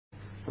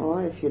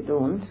Or if you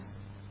don't,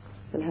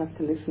 you'll have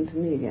to listen to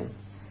me again.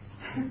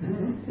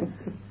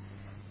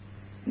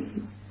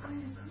 Could I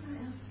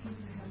ask you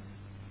perhaps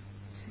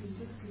to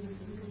just give us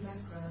a little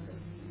background of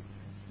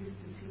this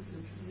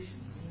particular tradition?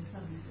 I mean,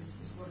 somebody says,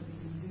 what have you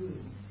been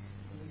doing?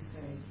 And we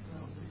say,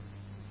 well, we're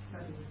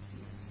studying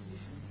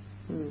this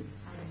tradition.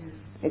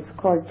 It's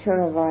called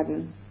Kereva,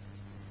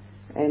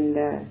 and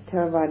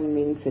Kereva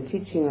means the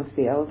teaching of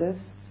the elders,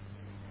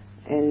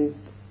 and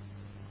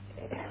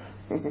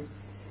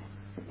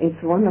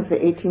it's one of the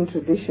 18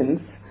 traditions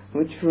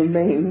which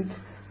remained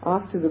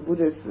after the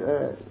Buddha's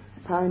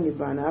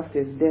parinibbana,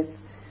 after his death.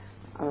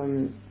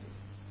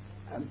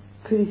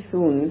 Pretty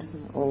soon,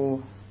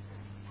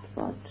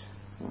 about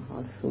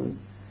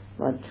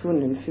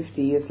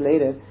 250 years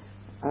later,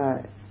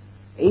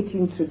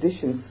 18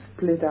 traditions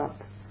split up.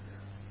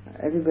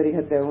 Everybody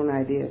had their own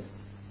ideas.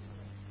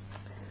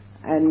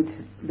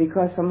 And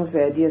because some of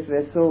the ideas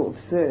were so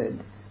absurd,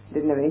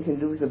 didn't have anything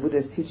to do with the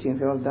Buddha's teachings,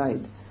 they all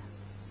died.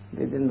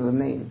 They didn't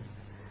remain.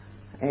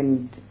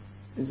 And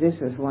this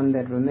is one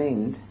that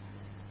remained.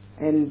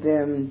 And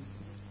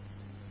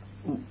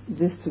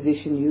this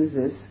tradition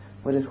uses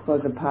what is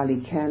called the Pali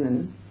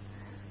Canon,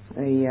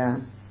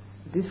 the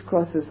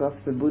discourses of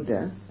the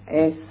Buddha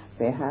as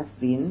they have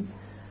been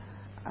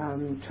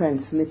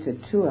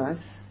transmitted to us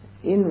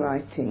in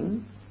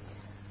writing.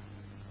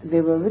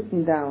 They were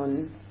written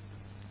down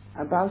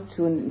about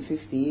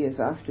 250 years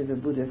after the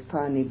Buddha's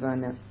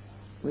parinibbana,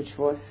 which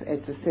was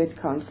at the Third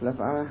Council of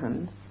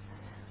Arahants.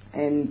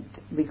 And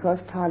because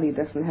Pali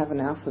doesn't have an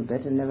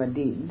alphabet and never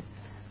did,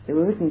 they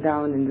were written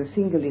down in the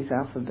Sinhalese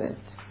alphabet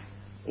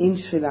in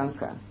Sri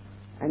Lanka.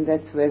 And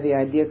that's where the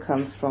idea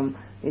comes from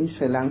in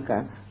Sri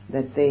Lanka,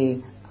 that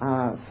they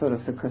are sort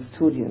of the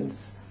custodians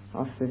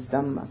of this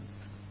Dhamma.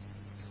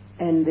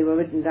 And they were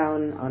written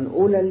down on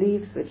ola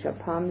leaves, which are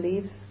palm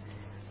leaves,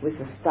 with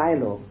a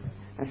stylo.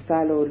 A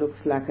stylo looks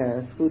like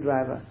a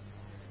screwdriver.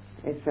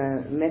 It's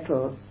a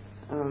metal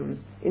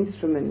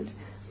instrument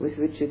with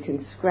which you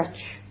can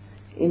scratch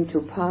into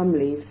palm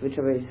leaves, which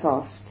are very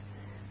soft,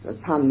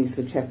 palm leaves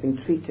which have been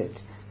treated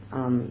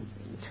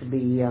to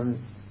be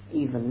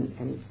even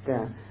and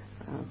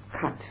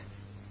cut,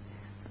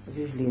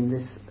 usually in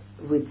this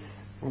width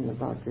and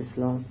about this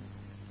long.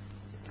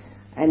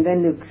 And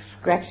then you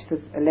scratch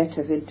the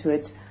letters into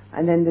it,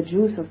 and then the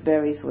juice of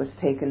berries was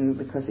taken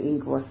because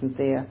ink wasn't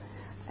there,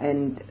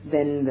 and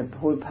then the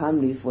whole palm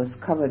leaf was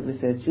covered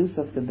with the juice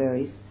of the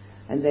berries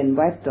and then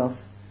wiped off,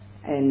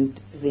 and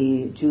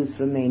the juice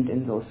remained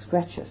in those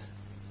scratches.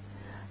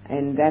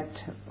 And that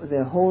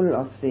the whole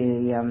of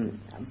the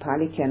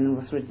Pali Canon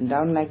was written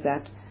down like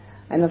that.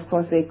 And of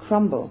course they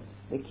crumble.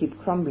 They keep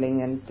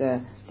crumbling and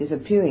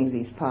disappearing,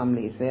 these palm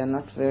leaves. They are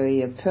not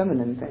very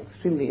permanent. They're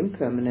extremely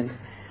impermanent.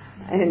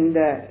 And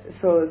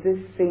so this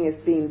thing is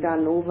being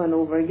done over and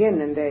over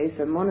again. And there is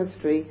a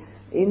monastery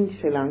in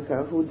Sri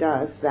Lanka who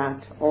does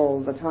that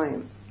all the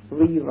time,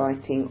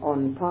 rewriting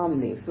on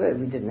palm leaves. Well,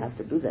 we didn't have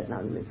to do that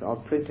now. It's all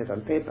printed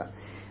on paper.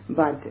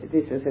 But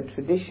this is a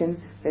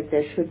tradition that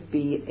there should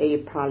be a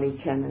Pali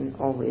Canon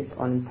always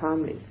on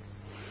palm leaves.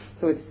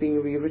 So it's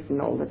being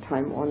rewritten all the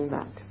time on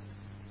that.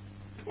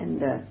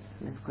 And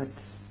they've got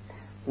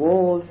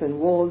walls and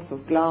walls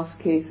of glass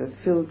cases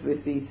filled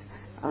with these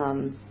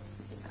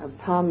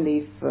palm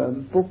leaf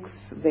books.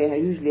 They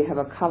usually have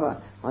a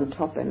cover on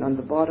top and on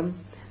the bottom.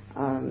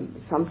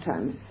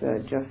 Sometimes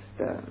just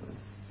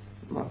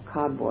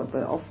cardboard,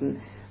 but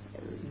often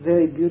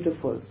very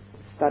beautiful,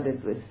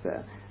 studded with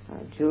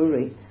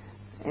jewelry.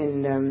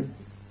 And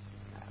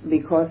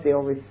because they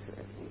always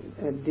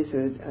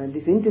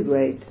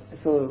disintegrate,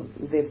 so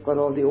they've got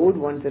all the old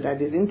ones that are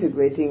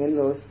disintegrating in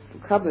those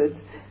cupboards,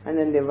 and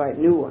then they write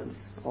new ones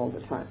all the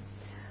time.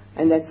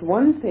 And that's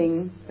one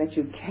thing that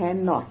you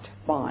cannot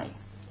buy.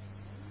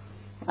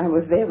 I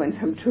was there when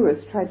some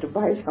tourists tried to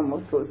buy some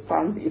of those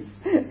palm leaves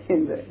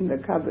in the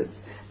cupboards.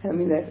 I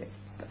mean, that,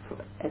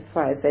 as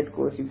far as that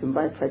goes, you can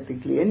buy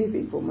practically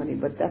anything for money,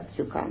 but that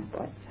you can't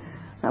buy.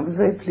 I was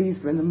very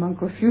pleased when the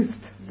monk refused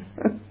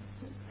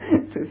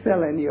to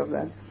sell any of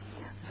that.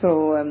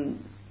 So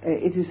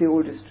it is the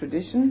oldest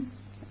tradition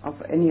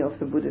of any of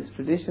the Buddhist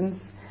traditions,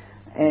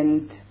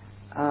 and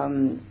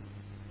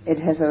it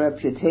has a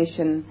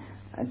reputation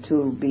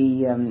to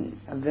be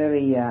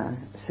very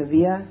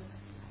severe,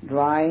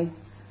 dry,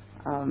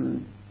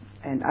 and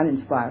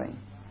uninspiring.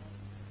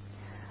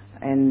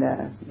 And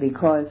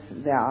because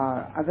there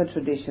are other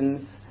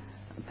traditions,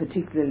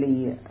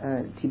 particularly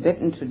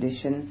Tibetan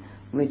tradition,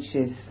 which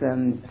is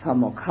far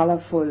more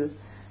colorful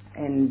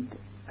and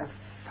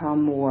far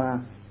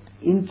more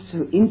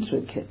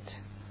intricate.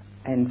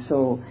 And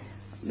so,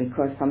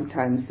 because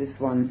sometimes this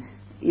one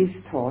is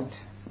taught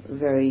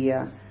very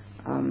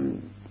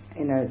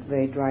in a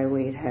very dry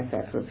way, it has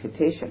that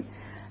reputation.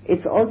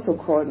 It's also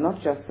called,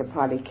 not just the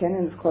Pali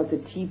Canon, it's called the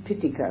Tea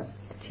Pitaka.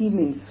 Tea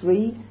means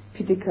three,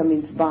 Pitaka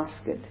means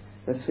basket,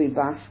 the three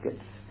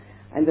baskets.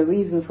 And the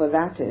reason for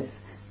that is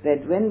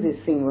that when this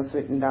thing was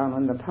written down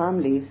on the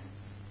palm leaves,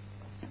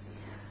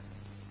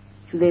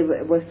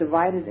 it was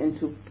divided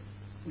into,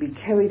 be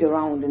carried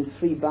around in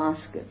three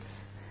baskets.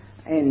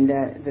 And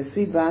the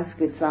three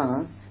baskets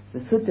are the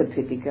Sutta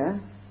Pitaka,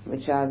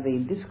 which are the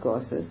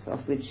discourses,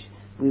 of which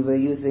we were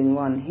using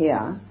one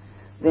here.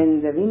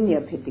 Then the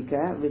Vinaya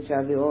Pitaka, which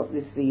are the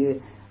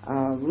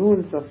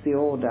rules of the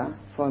order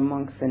for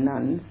monks and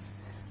nuns,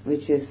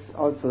 which is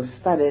also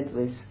studied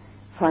with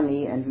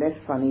funny and less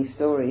funny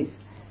stories,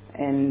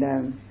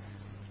 and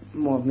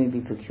more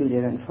maybe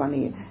peculiar than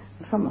funny.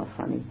 Some are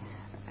funny.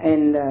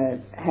 And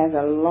has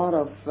a lot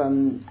of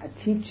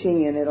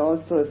teaching, and it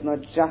also is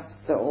not just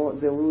the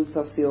rules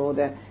of the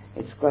order.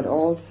 It's got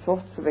all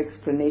sorts of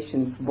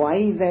explanations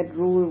why that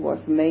rule was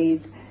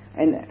made,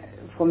 and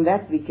from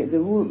that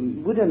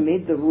Buddha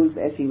made the rules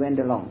as he went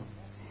along.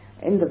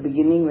 In the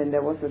beginning, when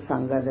there was a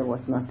Sangha, there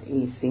was not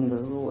a single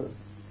rule.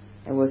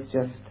 It was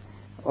just,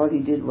 all he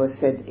did was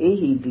said,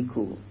 Ehi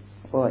Bhikkhu,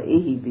 or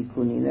Ehi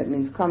Bhikkhuni, that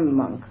means come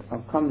monk,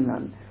 or come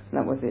nun.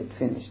 That was it,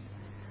 finished.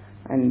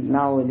 And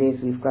nowadays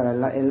we've got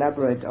an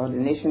elaborate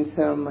ordination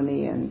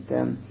ceremony,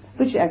 and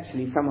which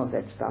actually some of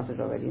that started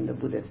already in the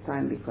Buddha's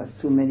time, because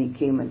too many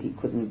came and he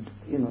couldn't,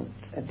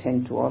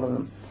 attend to all of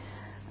them.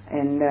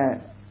 And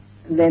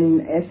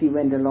then as he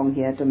went along,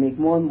 he had to make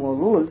more and more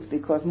rules,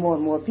 because more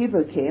and more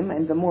people came,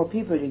 and the more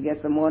people you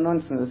get, the more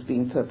nonsense was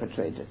being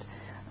perpetrated.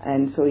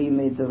 And so he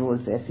made the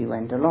rules as he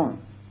went along.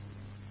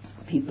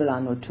 People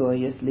are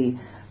notoriously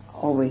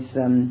always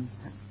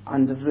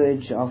on the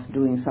verge of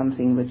doing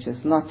something which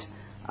is not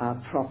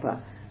proper.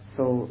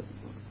 So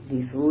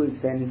these rules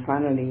then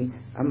finally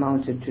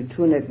amounted to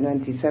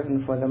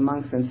 297 for the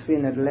monks and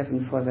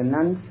 311 for the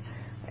nuns,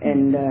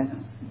 and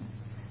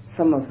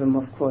some of them,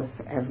 of course,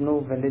 have no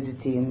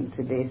validity in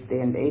today's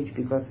day and age,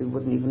 because we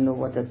wouldn't even know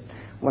what it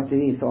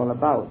is all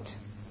about.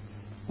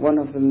 One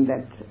of them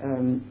that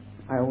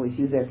I always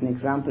use as an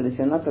example is,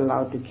 you're not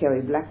allowed to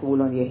carry black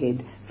wool on your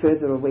head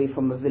further away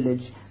from a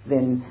village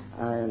than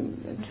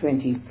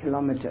 20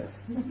 kilometers.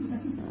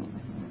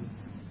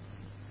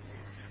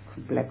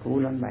 Black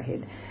wool on my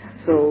head.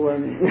 So, I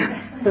mean,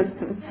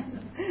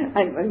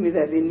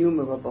 that's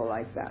innumerable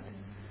like that.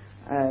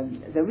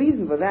 The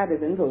reason for that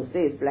is, in those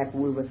days, black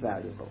wool was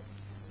valuable,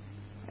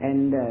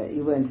 and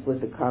you went with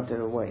the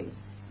carter away,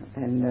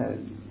 and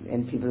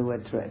people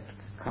were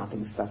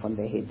carting stuff on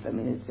their heads. I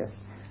mean, it's just,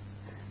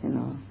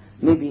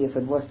 maybe if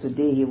it was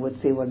today, he would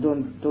say, well,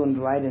 don't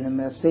ride in a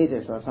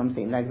Mercedes or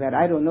something like that.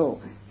 I don't know,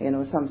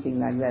 something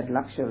like that,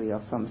 luxury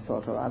of some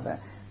sort or other.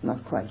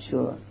 Not quite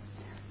sure.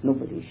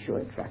 Nobody's sure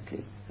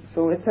exactly.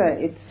 So it's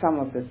some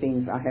of the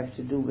things are have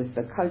to do with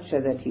the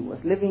culture that he was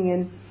living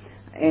in,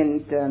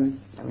 and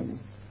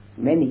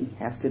many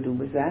have to do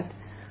with that,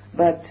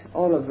 but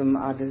all of them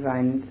are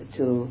designed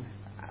to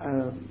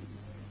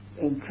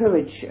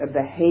encourage a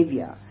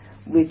behavior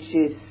which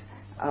is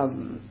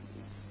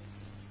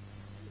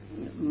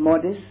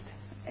modest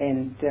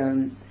and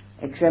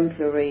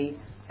exemplary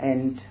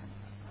and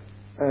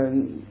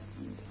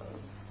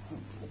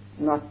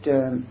not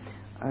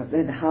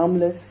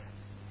harmless,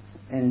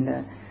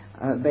 and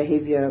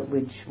behavior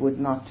which would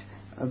not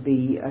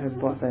be a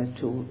bother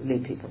to lay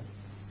people.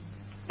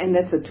 And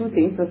that's the two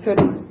things. The third,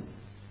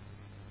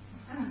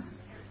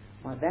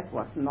 well, that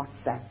was not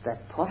that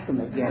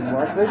possum again,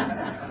 was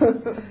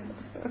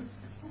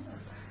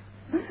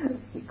it?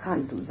 You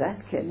can't do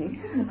that, can you?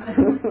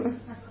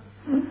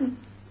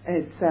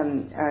 It's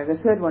the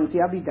third one, the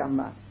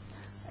Abhidhamma,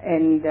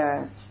 and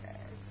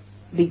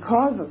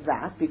because of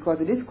that, because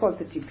it is called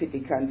the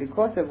Tipitaka, and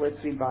because there were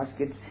three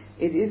baskets,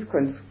 it is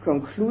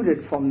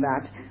concluded from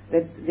that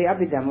the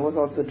Abhidhamma was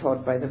also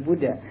taught by the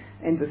Buddha.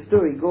 And the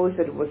story goes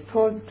that it was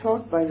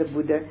taught by the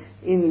Buddha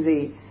in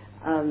the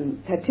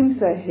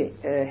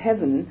Tatimsa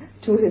heaven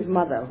to his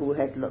mother, who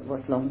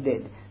was long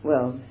dead.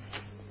 Well,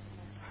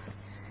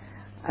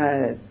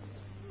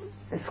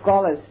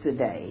 scholars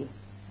today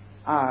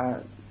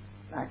are,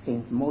 I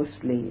think,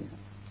 mostly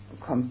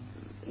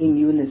in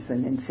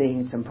unison in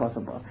saying it's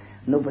impossible.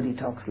 Nobody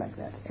talks like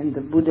that. In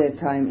the Buddha's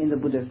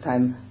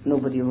time,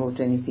 nobody wrote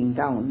anything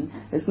down.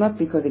 It's not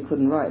because they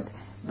couldn't write,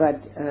 but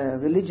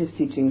religious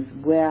teachings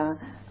were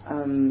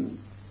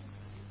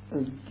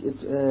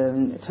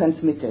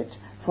transmitted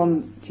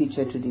from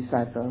teacher to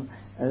disciple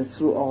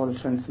through oral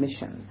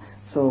transmission.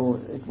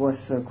 So it was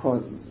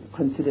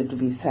considered to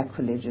be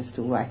sacrilegious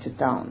to write it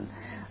down.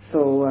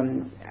 So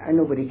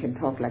nobody can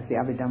talk like the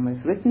Abhidhamma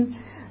is written.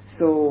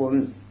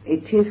 So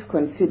it is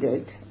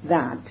considered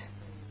that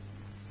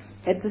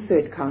at the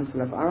third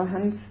council of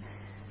Arahants,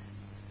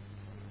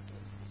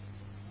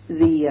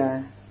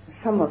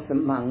 some of the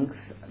monks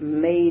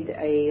made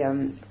a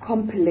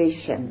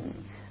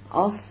compilation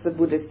of the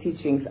Buddha's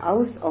teachings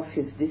out of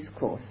his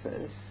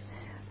discourses,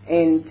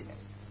 and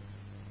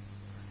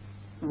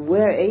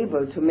were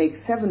able to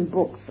make 7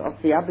 books of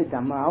the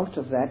Abhidhamma out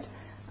of that,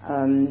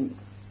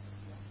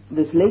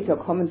 with later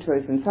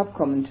commentaries and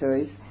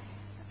sub-commentaries,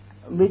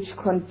 which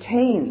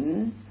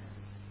contain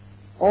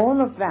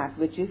all of that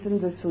which is in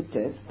the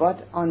suttas,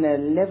 but on a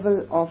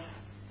level of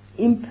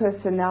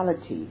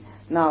impersonality.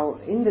 Now,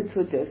 in the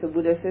suttas, the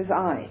Buddha says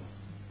I,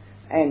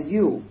 and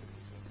you,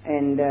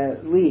 and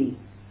we,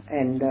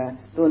 and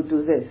don't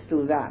do this,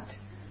 do that,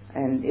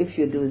 and if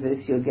you do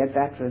this, you'll get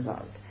that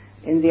result.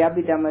 In the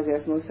Abhidhamma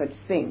there's no such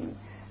thing.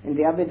 In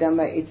the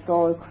Abhidhamma it's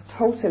all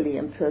totally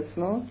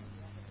impersonal.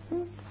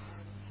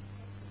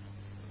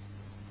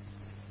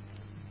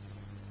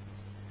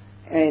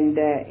 And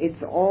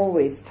it's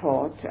always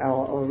taught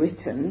or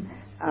written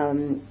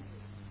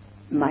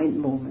mind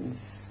movements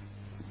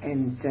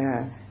and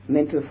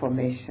mental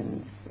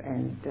formations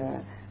and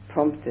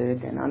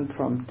prompted and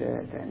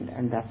unprompted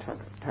and that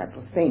type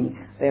of thing.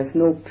 There's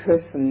no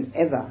person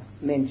ever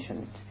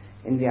mentioned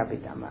in the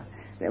Abhidhamma.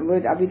 The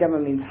word Abhidhamma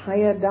means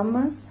higher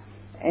Dhamma,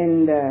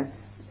 and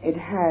it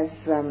has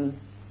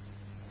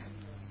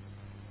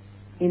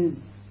in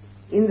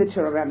the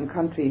Theravada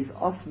countries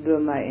of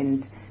Burma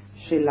and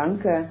Sri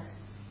Lanka,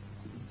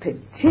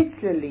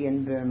 particularly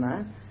in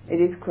Burma, it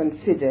is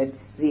considered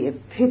the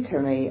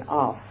epitome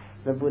of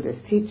the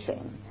Buddha's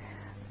teaching.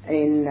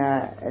 In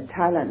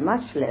Thailand,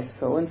 much less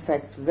so, in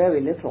fact,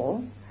 very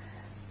little.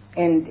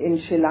 And in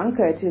Sri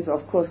Lanka, it is,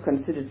 of course,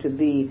 considered to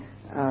be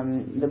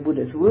the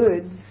Buddha's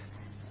words,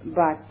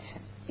 but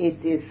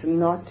it is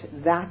not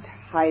that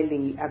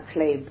highly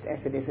acclaimed as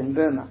it is in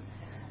Burma.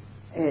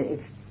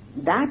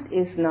 That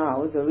is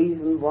now the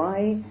reason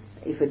why,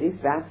 if it is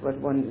that, what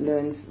one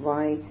learns,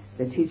 why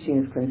the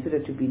teaching is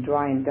considered to be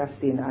dry and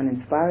dusty and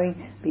uninspiring,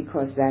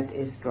 because that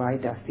is dry,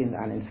 dusty and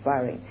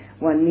uninspiring.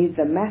 One needs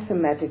a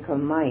mathematical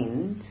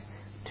mind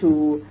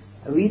to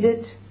read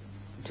it,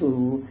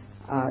 to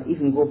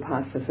even go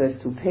past the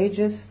first 2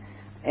 pages,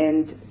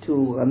 and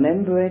to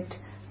remember it.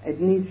 It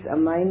needs a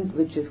mind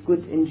which is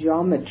good in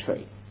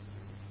geometry.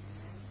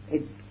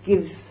 It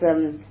gives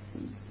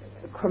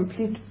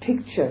complete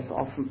pictures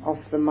of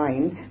the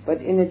mind,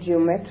 but in a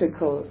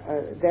geometrical,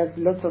 there's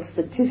lots of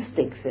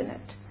statistics in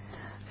it.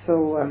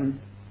 So,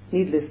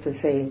 needless to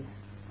say,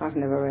 I've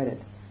never read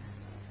it.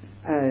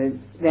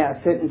 There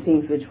are certain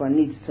things which one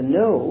needs to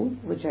know,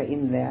 which are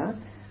in there.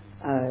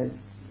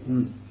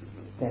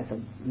 There's a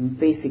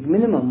basic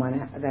minimum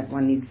that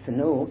one needs to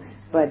know,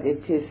 but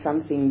it is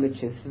something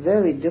which is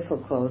very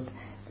difficult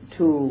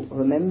to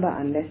remember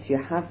unless you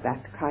have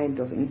that kind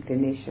of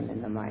inclination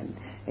in the mind.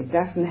 It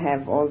doesn't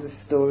have all the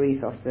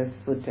stories of the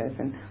suttas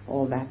and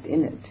all that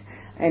in it.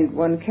 And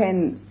one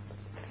can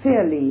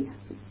fairly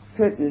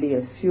certainly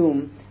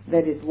assume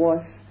that it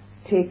was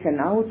taken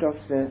out of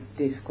the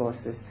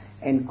discourses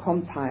and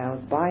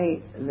compiled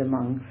by the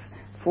monks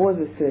for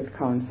the Third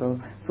Council,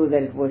 so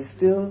that it was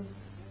still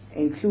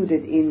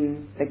included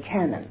in the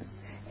canon.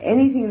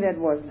 Anything that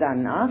was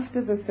done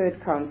after the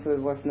Third Council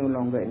was no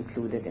longer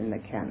included in the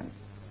canon.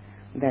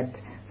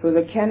 So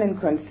the canon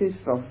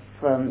consists of,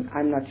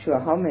 I'm not sure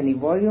how many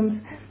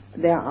volumes.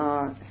 There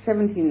are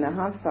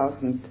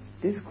 17,500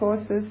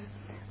 discourses.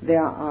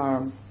 There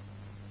are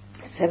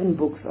 7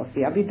 books of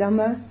the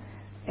Abhidhamma,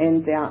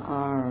 and there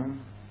are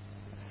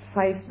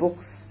 5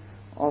 books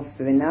of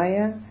the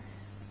Vinaya,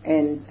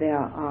 and there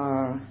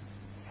are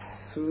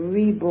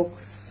 3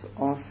 books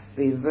of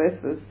the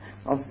verses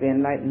of the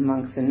enlightened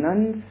monks and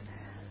nuns,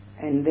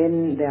 and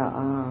then there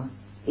are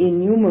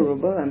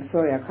innumerable, I'm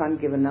sorry I can't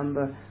give a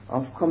number,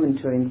 of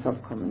commentary and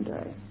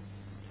sub-commentary.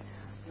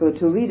 So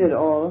to read it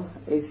all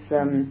is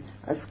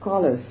a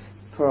scholar's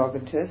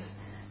prerogative,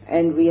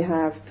 and we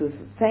have to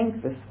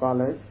thank the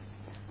scholars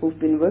who've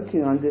been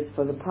working on this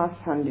for the past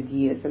 100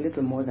 years, a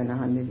little more than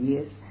 100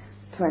 years,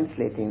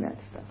 translating that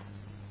stuff.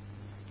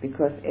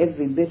 Because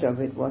every bit of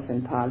it was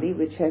in Pali,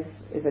 which is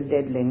a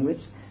dead language.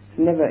 It's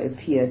never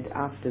appeared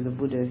after the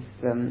Buddha's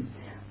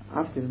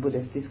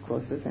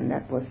discourses, and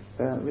that was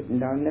written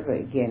down never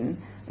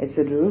again. It's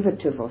a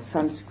derivative of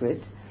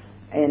Sanskrit,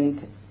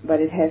 but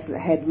it has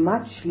had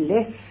much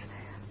less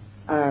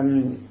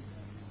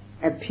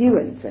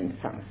appearance in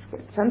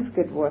Sanskrit.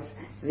 Sanskrit was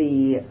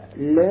the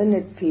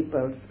learned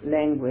people's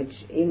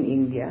language in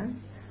India,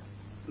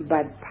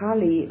 but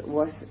Pali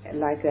was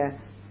like a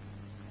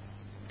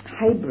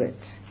hybrid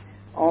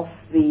of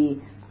the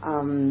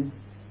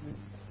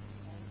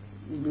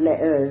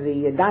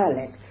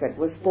dialects that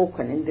were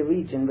spoken in the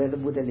region where the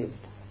Buddha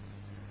lived.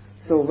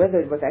 So whether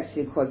it was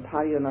actually called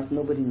Pali or not,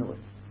 nobody knows.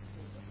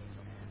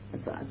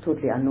 It's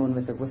totally unknown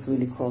whether it was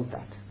really called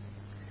that.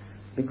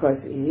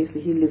 Because he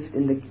lived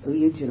in the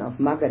region of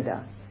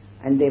Magadha,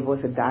 and there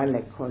was a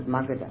dialect called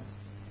Magadha.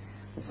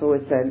 So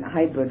it's a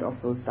hybrid of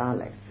those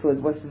dialects. So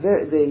it was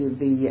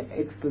the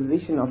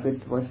exposition of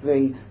it was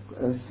very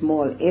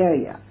small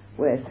area,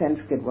 whereas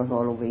Sanskrit was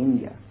all over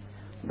India.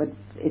 But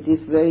it is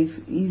very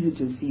easy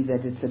to see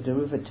that it's a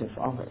derivative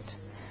of it,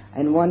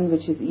 and one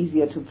which is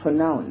easier to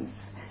pronounce.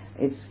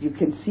 You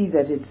can see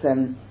that it's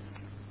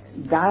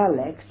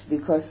dialect,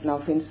 because now,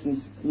 for instance,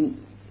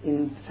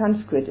 in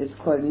Sanskrit it's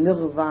called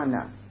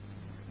nirvana.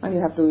 And you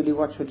have to really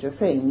watch what you're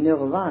saying,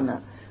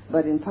 nirvana.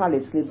 But in Pali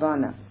it's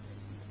nibbana.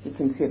 You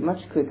can say it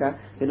much quicker.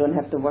 You don't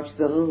have to watch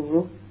the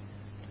r.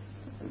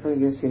 So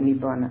you say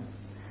nibbana.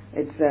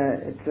 It's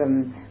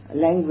a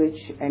language,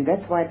 and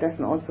that's why it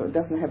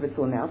doesn't have its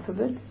own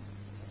alphabet.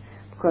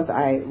 Because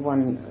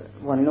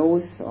one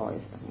knows, or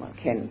one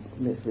can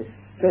with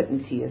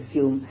certainty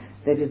assume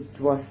that it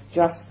was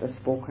just a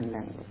spoken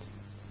language,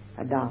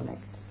 a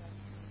dialect.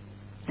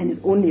 And it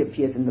only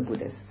appears in the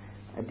Buddha's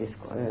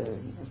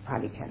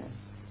Pali Canon.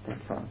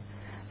 That's all.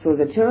 So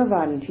the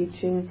Theravadan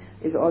teaching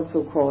is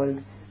also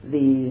called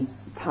the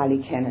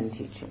Pali Canon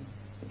teaching,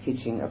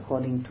 teaching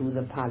according to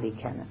the Pali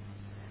Canon.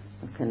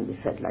 It can be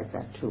said like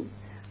that too.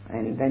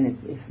 And then it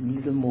is a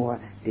little more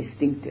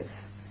distinctive.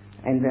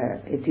 And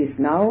it is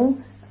now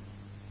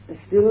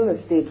still a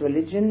state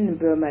religion in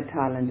Burma,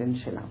 Thailand and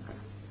Sri Lanka.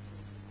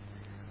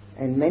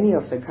 And many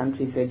of the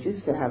countries that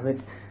used to have it,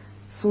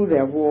 through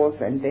their wars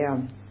and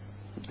their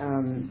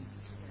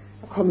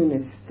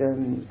communist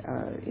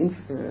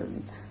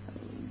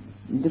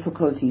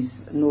difficulties,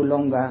 no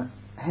longer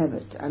have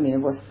it. I mean,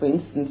 it was, for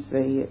instance,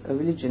 a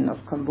religion of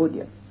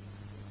Cambodia,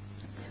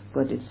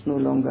 but it's no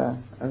longer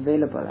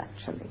available,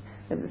 actually.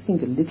 I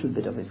think a little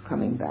bit of it's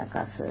coming back,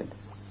 I've heard,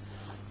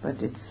 but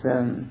it's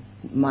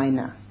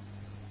minor.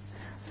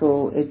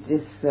 So it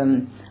is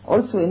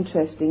also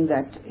interesting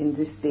that in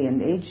this day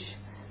and age,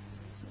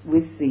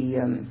 with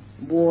the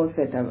wars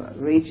that are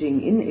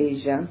raging in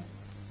Asia,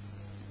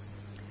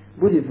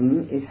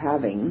 Buddhism is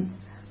having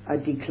a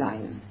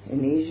decline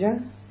in Asia,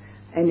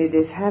 and it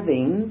is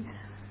having,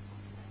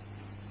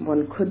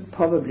 one could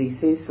probably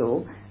say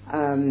so,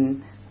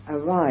 a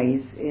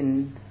rise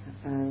in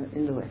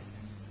the West.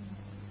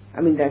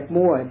 I mean, there's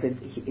more of it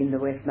in the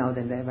West now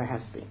than there ever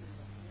has been.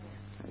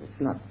 It's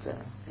not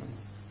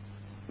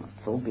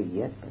so big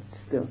yet, but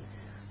still.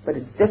 But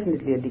it's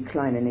definitely a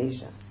decline in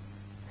Asia.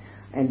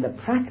 And the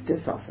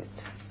practice of it,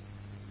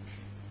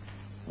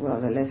 well,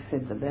 the less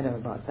said the better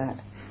about that.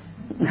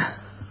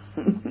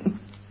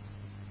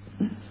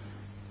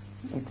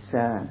 It's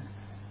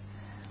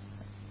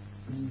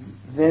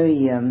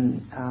very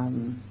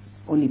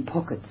only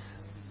pockets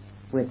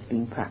where it's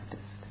being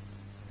practiced,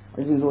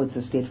 even though it's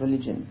a state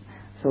religion.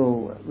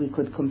 So we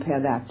could compare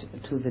that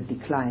to the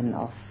decline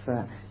of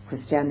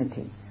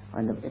Christianity,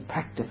 and the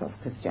practice of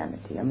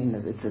Christianity. I mean,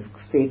 it's a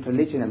state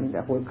religion. I mean,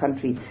 the whole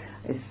country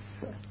is,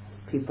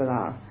 people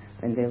are,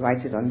 when they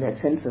write it on their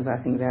census, I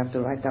think they have to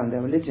write down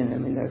their religion. I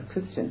mean, there's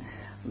Christian,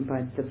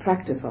 but the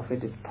practice of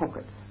it is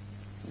pockets.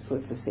 So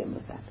it's the same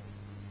with that.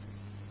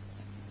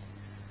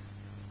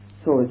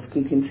 So it's,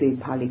 we can say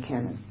Pali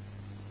Canon.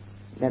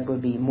 That will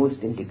be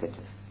most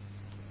indicative.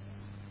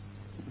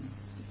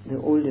 The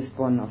oldest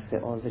one of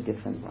all the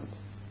different ones.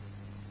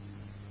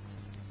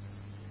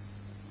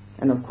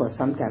 And of course,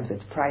 sometimes it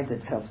prides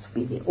itself to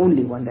be the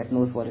only one that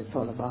knows what it's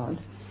all about.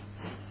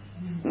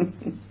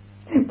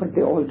 But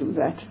they all do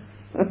that.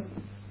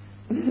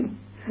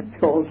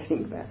 They all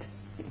think that.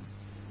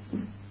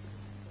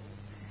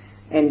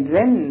 And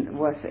then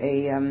was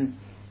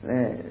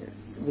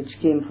which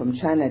came from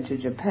China to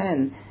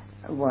Japan,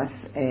 was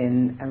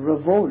a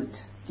revolt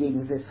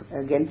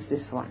against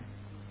this one.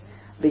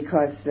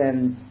 Because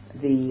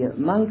the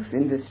monks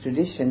in this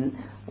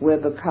tradition were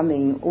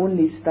becoming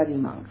only study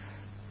monks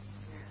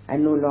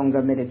and no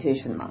longer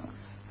meditation monks.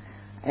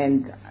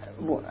 And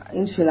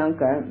in Sri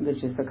Lanka,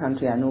 which is the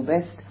country I know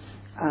best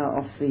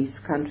of these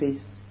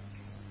countries,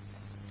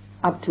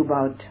 up to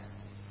about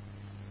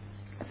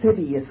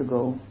 30 years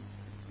ago,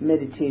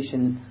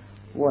 meditation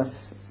was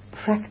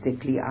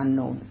practically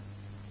unknown.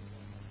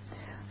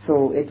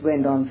 So it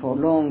went on for a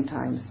long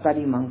time,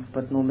 study monks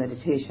but no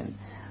meditation.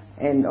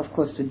 And of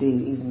course today,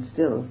 even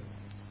still,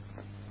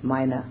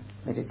 minor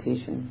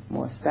meditation,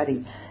 more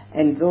study.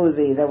 And though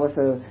there was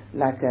a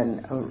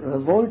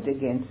revolt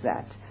against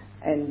that,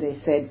 and they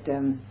said,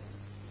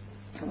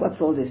 what's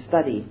all this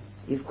study?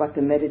 You've got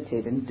to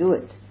meditate and do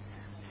it.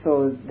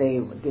 So they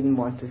didn't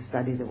want to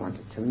study, they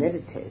wanted to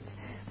meditate.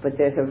 But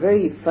there's a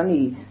very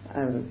funny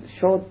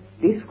short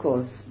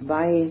discourse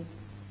by,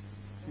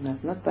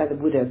 not by the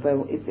Buddha,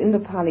 but it's in the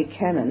Pali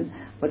Canon,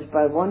 but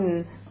by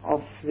one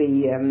of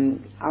the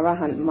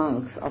Arahant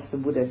monks of the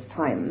Buddha's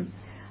time,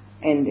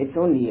 and it's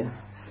only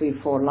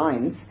 3-4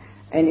 lines,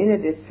 and in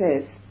it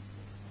says,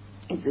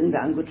 it's in the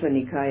Anguttara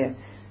Nikaya,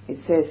 it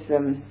says,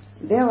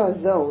 there are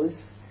those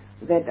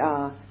that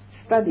are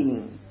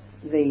studying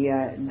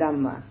the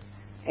Dhamma,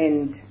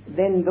 and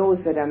then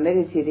those that are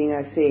meditating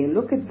are saying,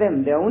 look at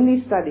them, they're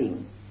only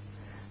studying.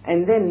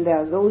 And then there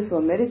are those who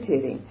are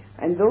meditating,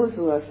 and those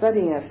who are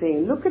studying are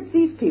saying, look at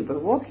these people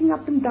walking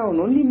up and down,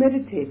 only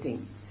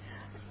meditating.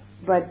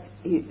 But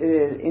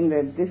in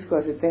the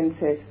discourse it then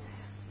says,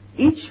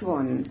 each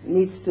one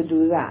needs to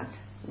do that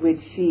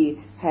which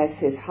he has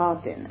his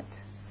heart in it.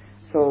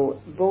 So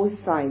both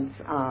sides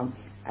are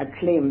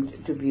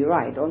acclaimed to be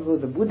right, although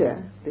the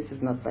Buddha, this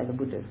is not by the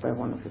Buddha, it's by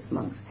one of his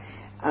monks,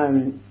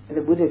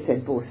 the Buddha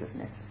said both is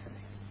necessary.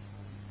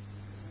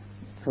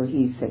 So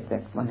he said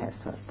that one has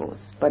to have both.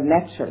 But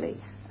naturally,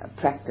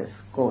 practice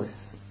goes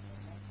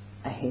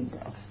ahead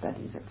of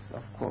study. That's,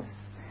 of course,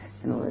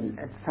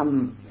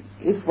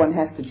 if one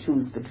has to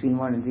choose between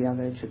one and the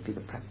other, it should be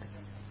the practice.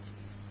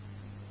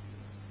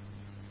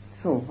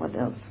 So, what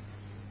else?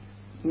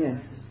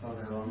 Yes. Just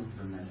follow on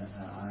from that.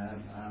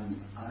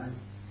 I've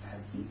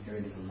had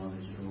very little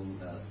knowledge at all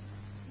about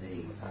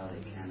the Pali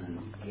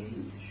Canon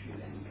getting to Sri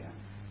Lanka,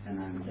 and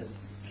I'm just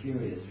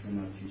curious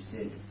from what you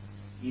said,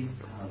 if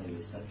Pali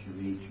is such a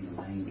regional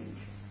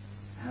language,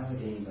 how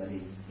would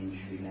anybody in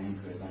Sri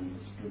Lanka have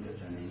understood it?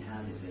 I mean,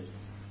 how did it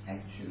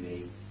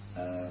actually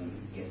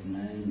get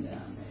known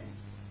down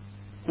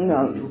there?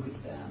 No. If you took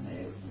it down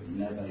there,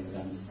 nobody would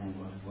understand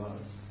what it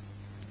was.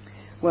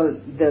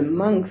 Well, the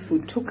monks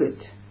who took it,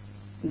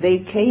 they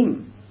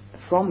came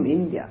from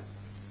India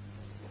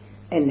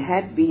and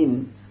had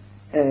been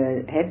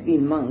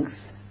monks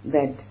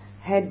that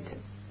had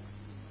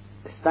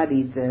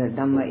studied the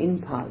Dhamma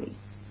in Pali,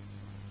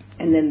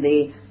 and then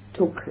they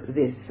took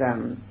this.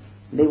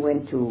 They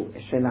went to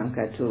Sri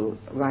Lanka to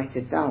write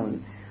it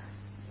down.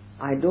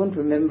 I don't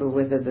remember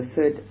whether the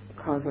third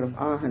Council of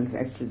Arahants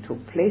actually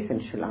took place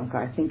in Sri Lanka.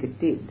 I think it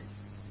did.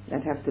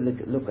 I'd have to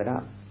look it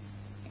up.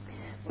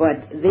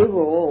 But they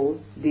were all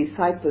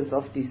disciples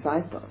of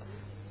disciples.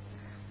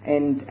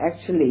 And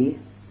actually,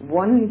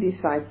 one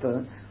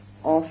disciple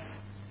of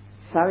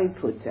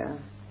Sariputta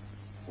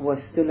was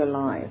still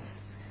alive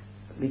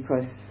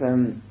because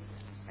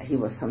he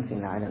was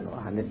something, I don't know,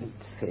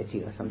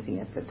 130 or something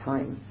at the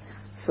time.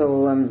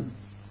 So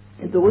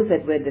those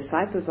that were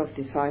disciples of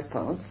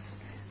disciples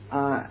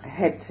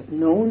had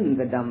known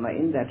the Dhamma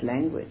in that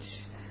language,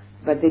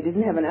 but they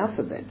didn't have an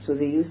alphabet, so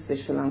they used the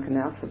Sri Lankan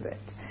alphabet.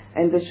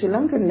 And the Sri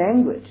Lankan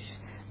language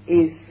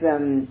is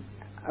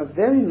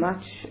very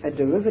much a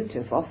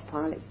derivative of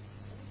Pali.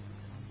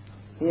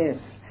 Yes.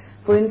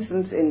 For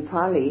instance, in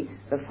Pali,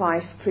 the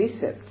 5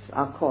 precepts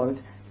are called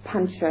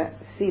Pancha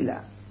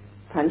Sila.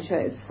 Pancha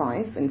is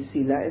 5 and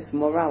Sila is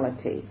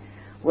morality.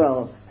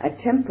 Well, a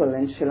temple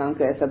in Sri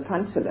Lanka is a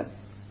Pansila.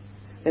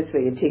 That's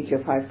where you take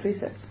your 5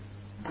 precepts.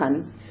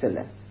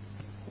 Pansila.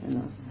 You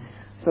know.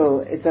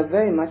 So it's a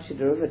very much a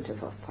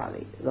derivative of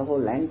Pali, the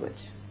whole language.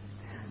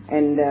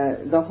 And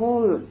the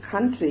whole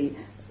country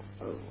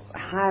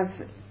has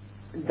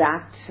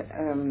that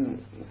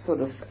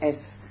sort of as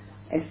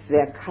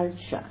their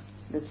culture.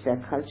 That's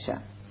their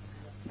culture.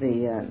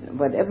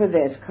 Whatever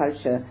their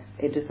culture,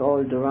 it is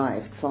all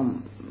derived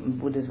from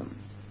Buddhism.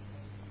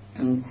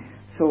 And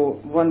so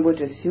one would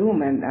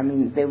assume, and I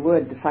mean, they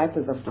were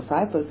disciples of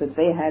disciples, that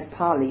they had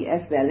Pali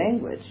as their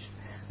language.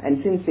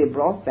 And since they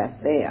brought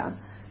that there,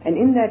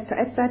 and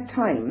at that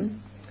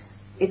time,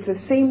 it's the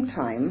same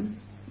time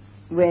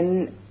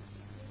when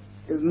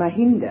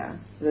Mahinda,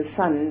 the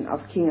son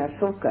of King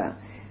Asoka,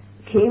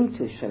 came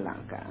to Sri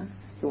Lanka.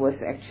 He was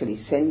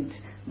actually sent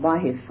by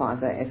his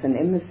father as an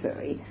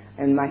emissary,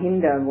 and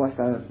Mahinda was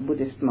a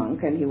Buddhist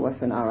monk and he was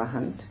an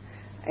Arahant.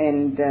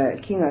 And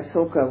King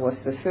Asoka was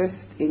the first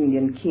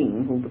Indian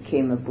king who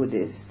became a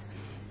Buddhist,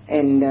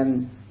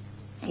 and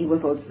he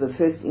was also the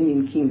first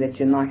Indian king that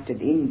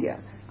united India.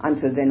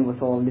 Until then was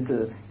all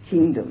little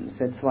kingdoms.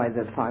 That's why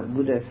the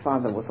Buddha's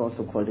father was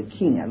also called a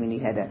king. I mean, he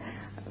had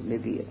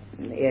maybe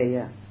an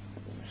area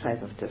size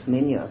of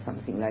Tasmania or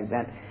something like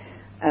that.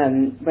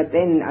 But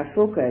then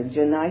Asoka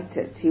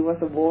united. He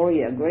was a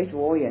warrior, a great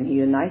warrior, and he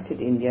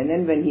united India. And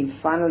then when he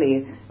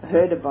finally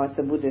heard about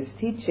the Buddha's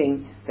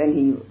teaching, then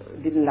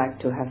he didn't like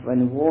to have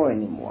any war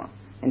anymore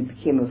and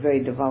became a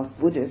very devout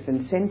Buddhist,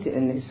 and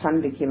his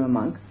son became a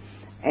monk.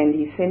 And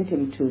he sent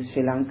him to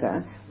Sri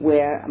Lanka,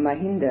 where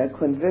Mahinda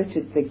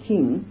converted the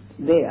king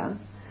there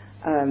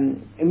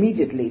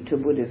immediately to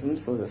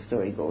Buddhism, so the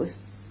story goes.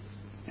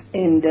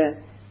 And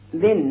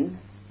then,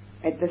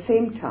 at the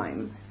same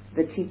time,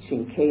 the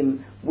teaching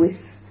came with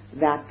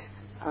that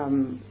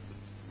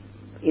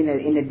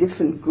in a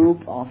different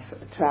group of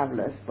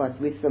travelers, but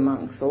with the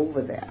monks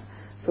over there.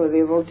 So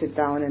they wrote it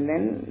down, and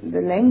then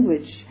the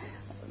language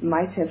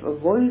might have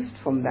evolved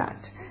from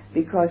that,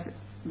 because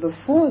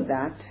before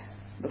that,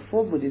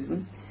 before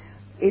Buddhism,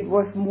 it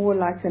was more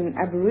like an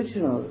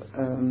Aboriginal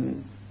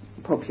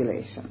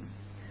population.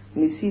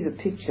 When you see the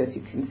pictures,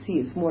 you can see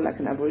it's more like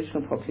an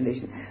Aboriginal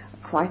population,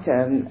 quite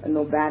a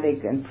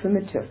nomadic and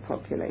primitive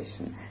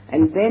population.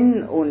 And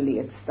then only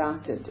it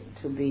started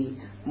to be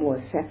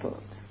more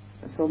settled.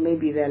 So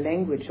maybe their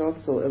language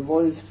also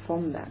evolved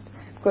from that.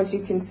 Because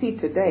you can see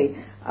today,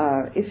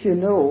 if you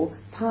know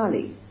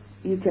Pali,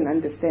 you can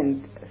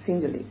understand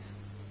Sinhalese.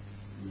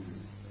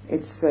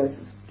 It's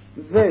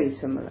very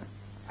similar.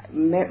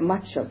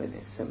 Much of it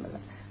is similar.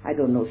 I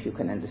don't know if you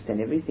can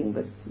understand everything,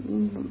 but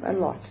a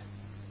lot.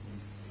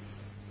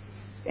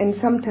 And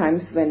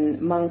sometimes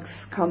when monks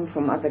come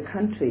from other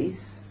countries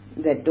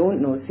that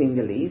don't know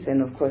Sinhalese,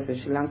 and of course the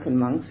Sri Lankan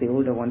monks, the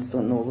older ones,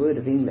 don't know a word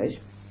of English,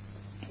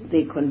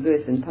 they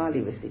converse in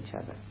Pali with each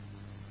other.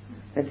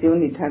 That's the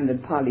only time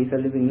that Pali is a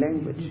living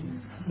language.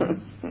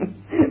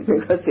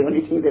 Because the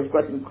only thing they've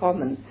got in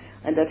common.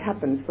 And that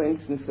happens, for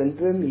instance, when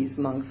Burmese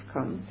monks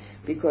come,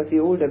 because the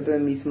older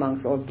Burmese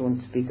monks all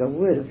don't speak a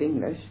word of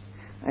English,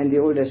 and the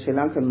older Sri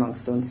Lankan monks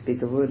don't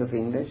speak a word of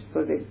English,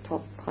 so they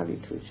talk Pali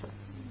to each other.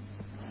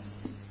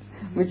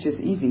 Which is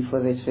easy for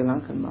the Sri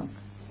Lankan monk.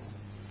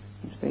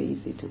 It's very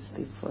easy to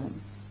speak for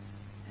him.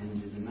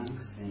 And did the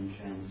monks then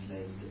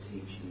translate the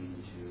teaching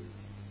into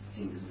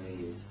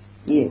Sinhalese?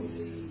 Yes.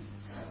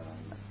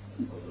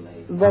 For the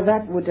lay? Well,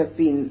 that would have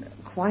been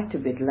quite a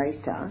bit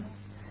later,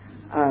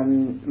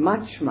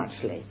 much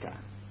later.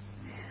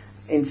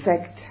 In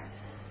fact,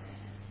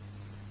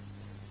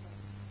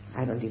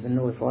 I don't even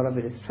know if all of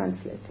it is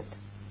translated.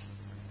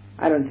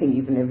 I don't think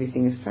even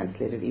everything is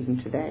translated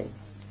even today.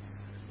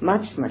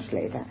 Much, much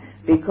later,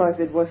 because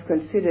it was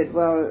considered,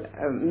 well,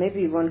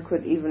 maybe one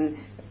could even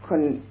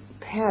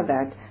compare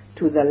that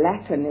to the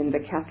Latin in the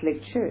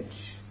Catholic Church.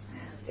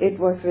 It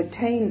was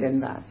retained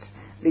in that,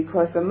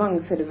 because the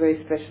monks had a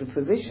very special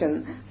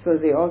position, so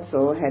they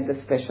also had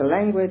a special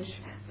language,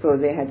 so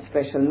they had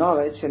special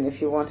knowledge, and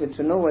if you wanted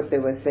to know what they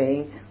were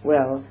saying,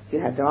 well, you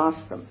had to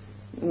ask them.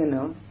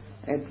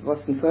 It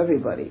wasn't for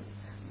everybody.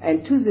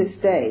 And to this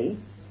day,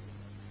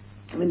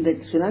 when the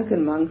Sri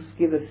Lankan monks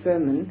give a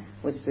sermon,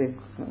 which is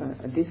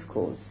a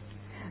discourse,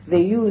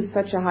 they use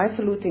such a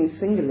highfalutin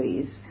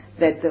Sinhalese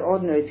that the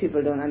ordinary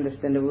people don't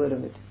understand a word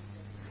of it.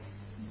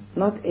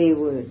 Not a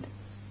word.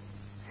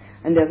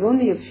 And there's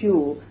only a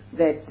few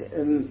that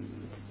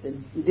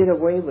did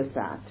away with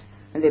that,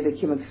 and they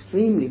became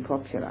extremely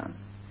popular.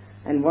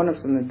 And one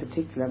of them in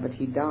particular, but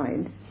he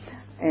died.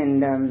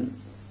 And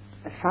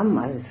some,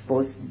 I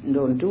suppose,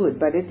 don't do it,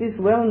 but it is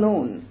well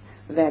known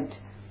that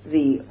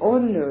the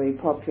ordinary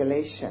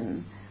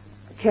population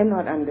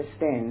cannot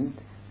understand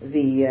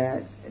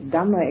the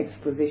Dhamma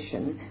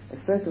exposition.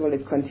 First of all,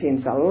 it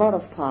contains a lot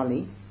of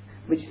Pali,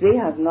 which they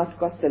have not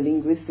got the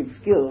linguistic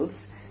skills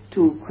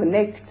to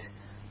connect.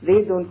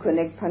 They don't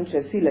connect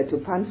Panchasila to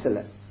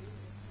Pansala.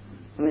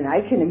 I mean,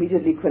 I can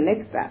immediately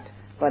connect that,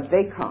 but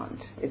they can't.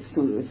 It's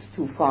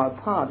too far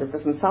apart. It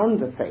doesn't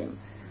sound the same.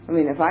 I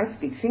mean, if I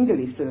speak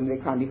Sinhalese to them,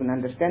 they can't even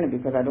understand it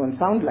because I don't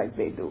sound like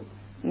they do.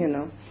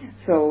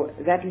 So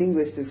that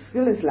linguistic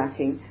skill is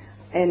lacking,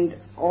 and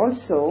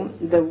also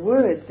the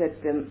words that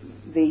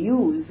they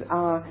use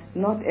are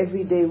not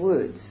everyday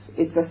words.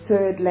 It's a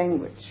third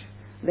language.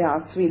 There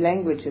are 3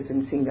 languages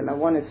in Sinhala.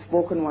 One is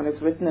spoken, one is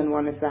written, and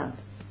one is that.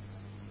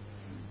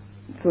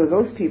 So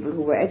those people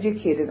who were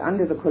educated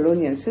under the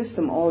colonial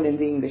system, all in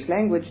the English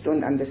language,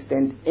 don't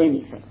understand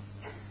anything.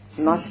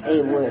 Not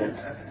a word.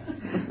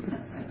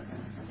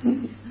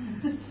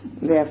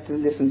 They have to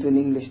listen to an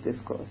English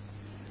discourse.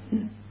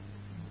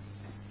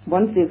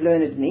 Once they've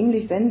learned it in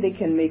English, then they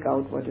can make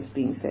out what is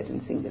being said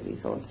in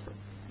Sinhalese also.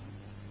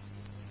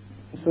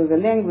 So the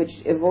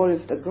language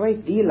evolved a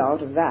great deal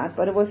out of that,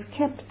 but it was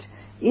kept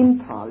in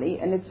Pali,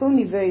 and it's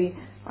only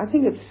I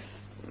think it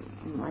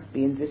might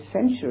be in this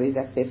century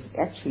that they've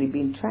actually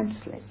been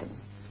translating.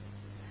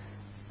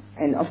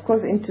 And of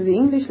course into the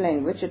English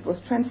language it was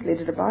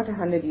translated about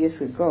 100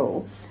 years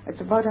ago.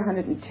 It's about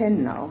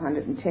 110 now,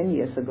 110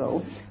 years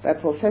ago, by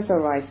Professor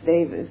Rice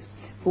Davis,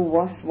 who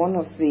was one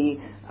of the,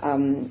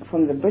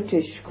 from the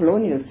British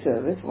Colonial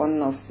Service,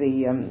 one of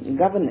the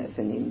governors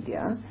in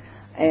India.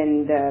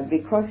 And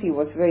because he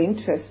was very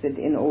interested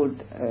in old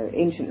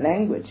ancient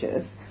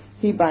languages,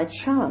 he by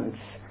chance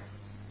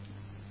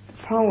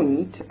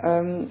found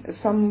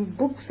some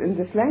books in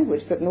this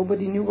language that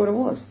nobody knew what it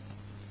was.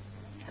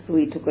 So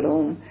he took it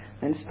home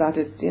and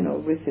started,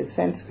 with his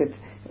Sanskrit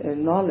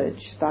knowledge,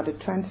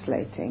 started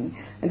translating.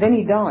 And then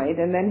he died,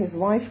 and then his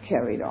wife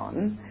carried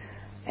on.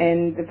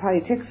 And the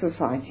Pali Text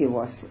Society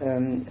was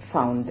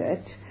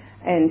founded,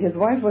 and his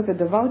wife was a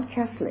devout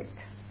Catholic.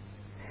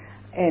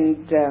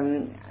 And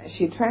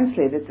she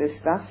translated this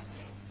stuff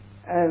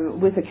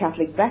with a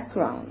Catholic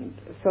background.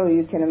 So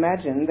you can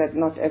imagine that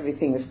not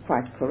everything is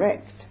quite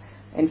correct.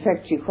 In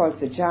fact, she calls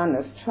the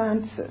jhanas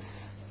trances.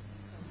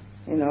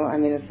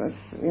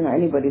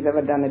 Anybody who's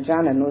ever done a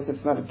jhana knows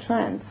it's not a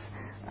trance.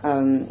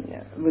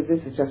 But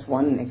this is just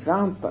one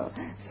example.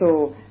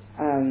 So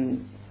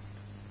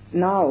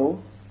now,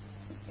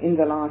 in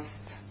the last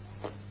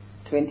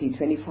 20,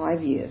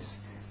 25 years,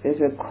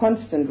 there's a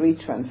constant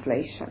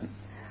retranslation,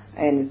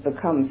 and it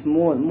becomes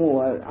more and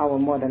more our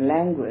modern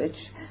language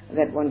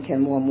that one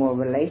can more and more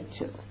relate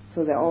to.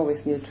 So there are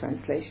always new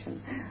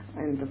translations,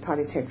 and the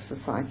Pali Text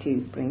Society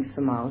brings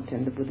them out,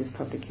 and the Buddhist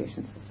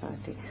Publication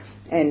Society.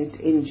 And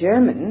in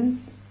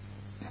German,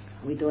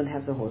 we don't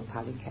have the whole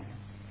Pali canon.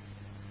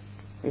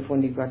 We've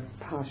only got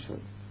partial.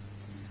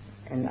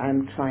 And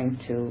I'm trying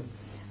to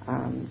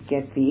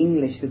get the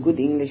English, the good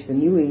English, the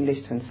new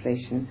English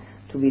translation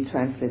to be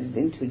translated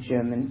into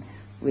German,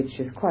 which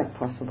is quite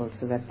possible,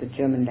 so that the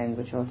German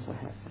language also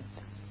has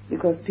it.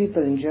 Because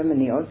people in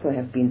Germany also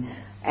have been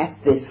at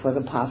this for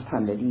the past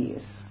 100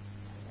 years,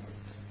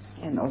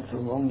 and also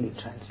wrongly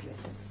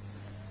translated.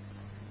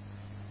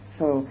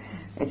 So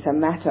it's a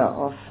matter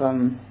of,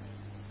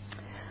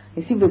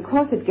 you see,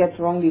 because it gets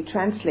wrongly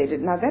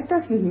translated, now that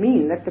doesn't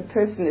mean that the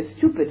person is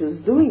stupid who's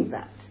doing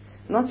that.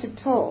 Not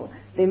at all.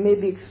 They may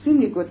be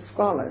extremely good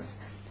scholars.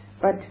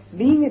 But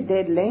being a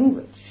dead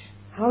language,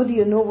 how do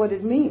you know what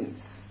it means?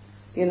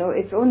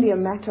 It's only a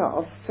matter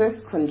of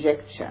first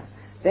conjecture.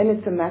 Then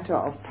it's a matter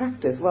of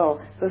practice. Well,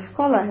 the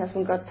scholar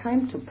hasn't got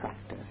time to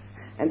practice,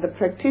 and the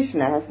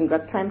practitioner hasn't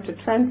got time to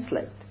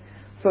translate.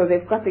 So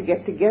they've got to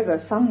get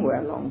together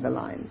somewhere along the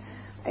line.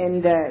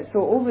 And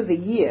so over the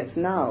years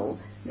now,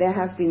 there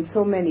have been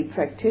so many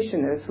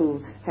practitioners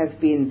who have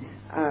been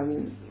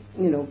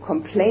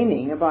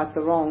complaining about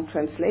the wrong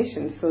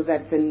translations, so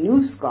that the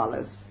new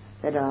scholars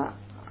that are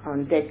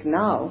on deck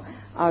now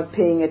are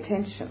paying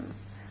attention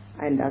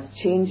and are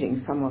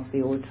changing some of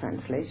the old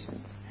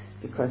translations.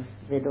 because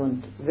they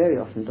very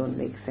often don't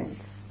make sense.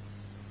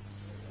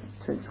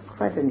 So it's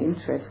quite an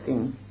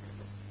interesting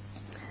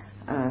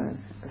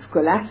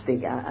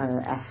scholastic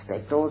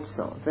aspect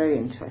also, very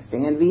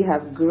interesting. And we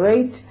have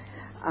great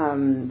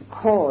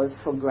cause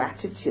for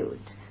gratitude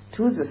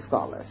to the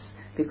scholars,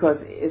 because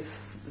if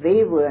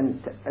they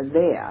weren't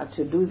there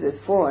to do this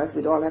for us,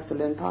 we'd all have to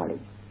learn Pali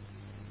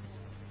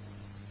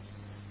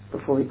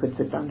before we could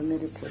sit down to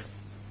meditate.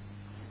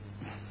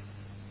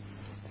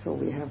 So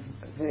we have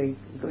a very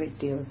great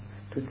deal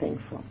to thank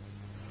for.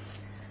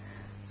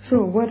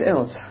 So what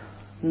else?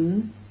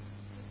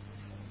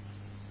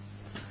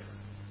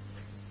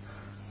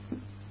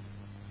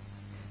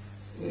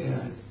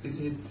 Yeah, is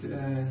it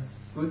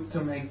good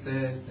to make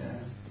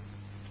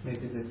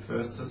maybe the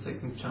first or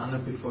second jhana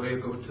before you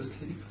go to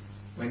sleep,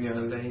 when you're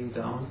laying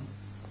down,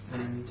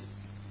 and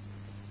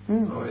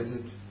or is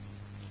it?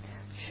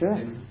 Sure,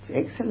 it's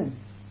excellent.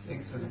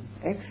 Excellent.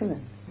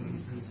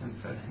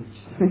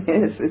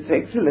 Yes, it's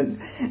excellent.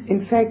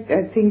 In fact,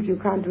 I think you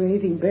can't do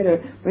anything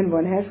better when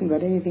one hasn't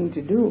got anything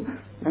to do.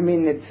 I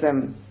mean, it's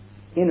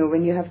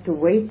when you have to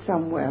wait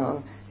somewhere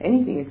or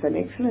anything, it's an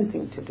excellent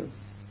thing to do.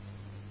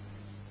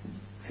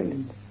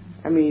 Excellent.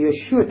 I mean, you're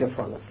sure to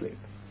fall asleep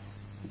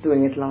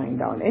doing it lying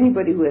down.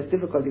 Anybody who has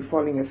difficulty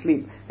falling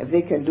asleep, if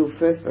they can do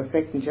first or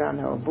second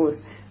jhana or both,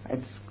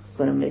 it's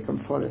going to make them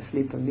fall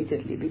asleep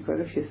immediately, because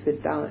if you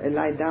sit down and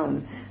lie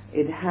down,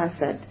 it has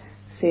that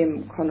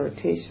same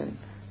connotation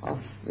of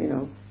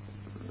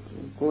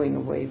going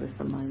away with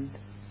the mind.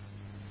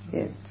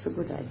 Yeah, it's a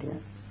good idea.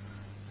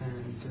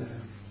 And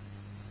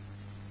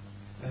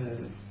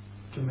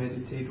to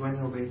meditate when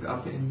you wake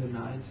up in the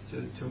night,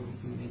 to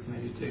make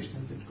meditation,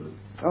 is it good?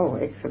 Oh,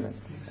 excellent.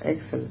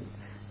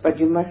 But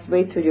you must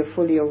wait till you're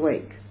fully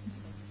awake.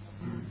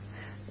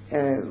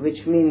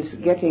 Which means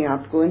getting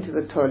up, going to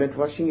the toilet,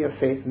 washing your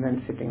face, and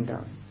then sitting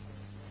down.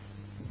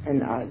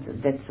 And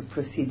that's the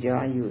procedure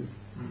I use.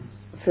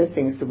 First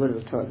thing is to go to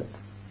the toilet.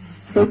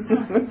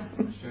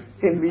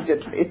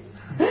 Immediately.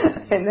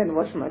 And then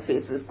wash my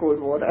face with cold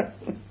water.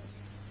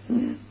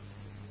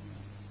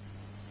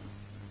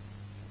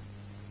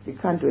 You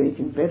can't do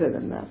anything better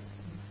than that.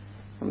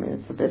 I mean,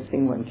 it's the best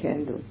thing one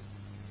can do.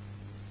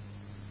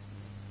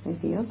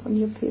 Anything else on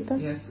your paper?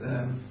 Yes.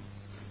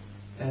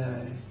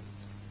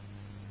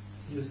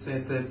 You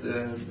said that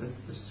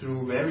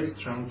through very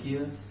strong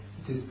gear,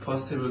 it is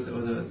possible,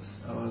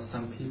 or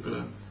some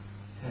people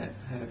have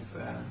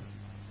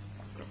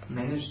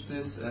managed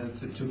this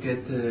to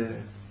get the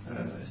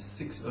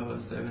 6th or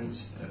 7th,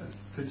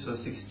 5th or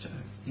 6th,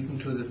 even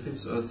to the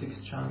 5th or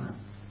 6th jhana.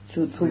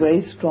 To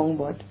very strong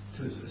what?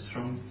 To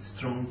strong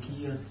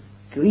gear.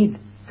 Greed.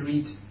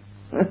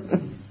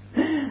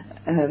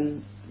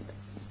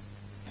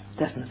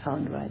 Doesn't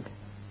sound right.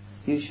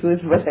 You sure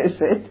it's what I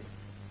said?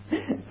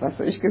 Was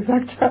soll ich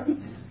gesagt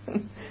haben?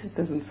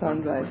 Doesn't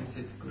sound right.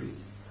 Greed.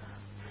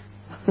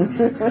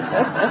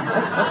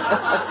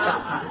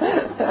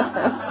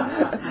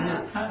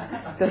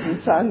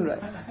 Doesn't sound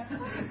right.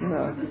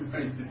 No.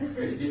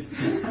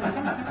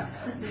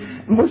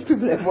 Most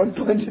people have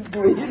one-pointed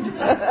greed.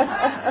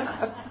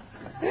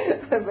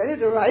 When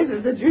it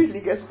arises, it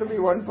usually gets to be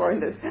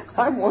one-pointed.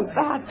 I want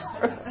that.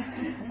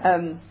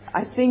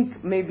 I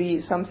think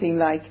maybe something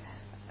like,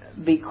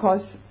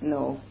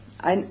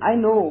 I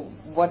know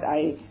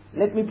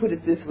let me put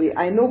it this way,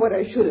 I know what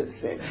I should have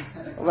said,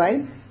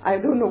 right? I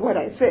don't know what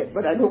I said,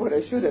 but I know what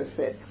I should have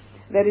said.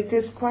 That it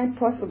is quite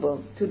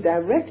possible to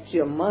direct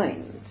your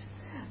mind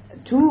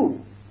to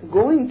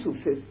going to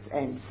 5th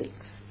and 6th.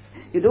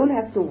 You don't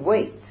have to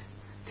wait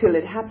till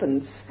it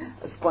happens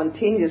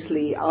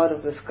spontaneously out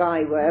of the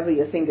sky, wherever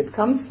you think it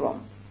comes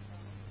from.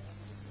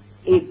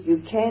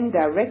 You can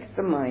direct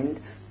the mind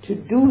to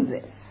do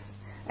this.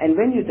 And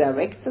when you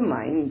direct the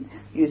mind,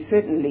 you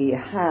certainly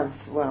have,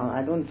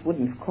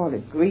 wouldn't call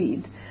it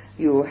greed.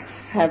 You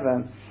have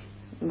a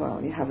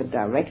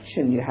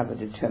direction, you have a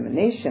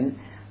determination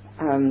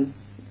to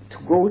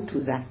go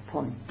to that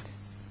point.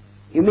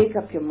 You make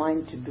up your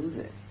mind to do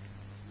this.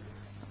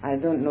 I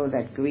don't know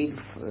that greed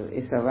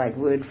is the right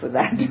word for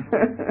that.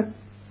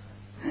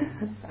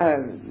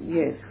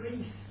 Yes.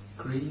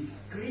 Grief.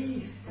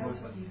 That's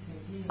what you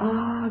said. Yes.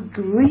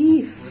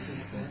 Grief. What is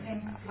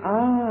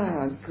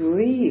that?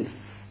 Grief.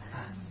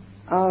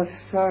 Oh,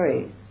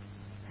 sorry.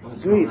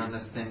 Was Grief. wrong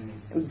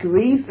understanding.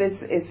 Grief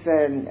is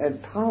a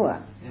power.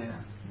 Yeah,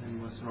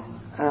 then was wrong.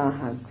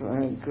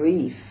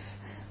 Grief.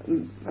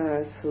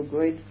 So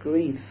great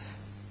grief.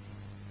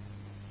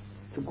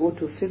 To go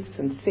to 5th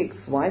and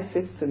 6th. Why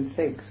 5th and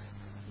 6th?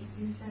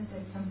 You said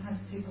that sometimes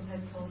people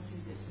had told you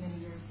that many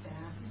years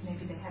back,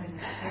 maybe they had an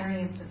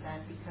experience of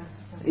that because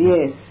of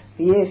Yes.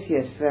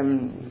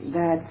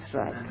 That's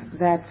right.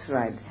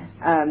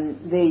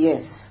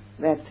 Yes,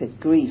 that's it.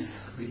 Grief.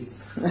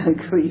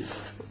 Grief.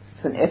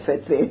 It's an F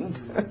at the end.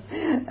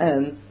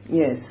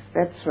 Yes,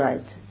 that's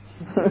right.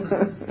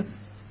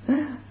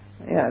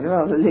 Yeah,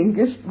 well,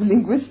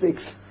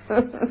 linguistics.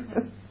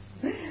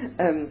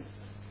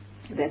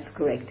 That's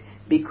correct.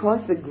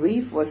 Because the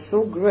grief was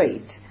so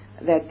great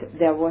that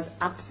there was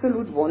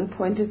absolute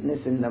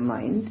one-pointedness in the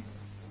mind,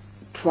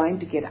 trying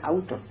to get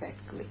out of that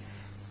grief,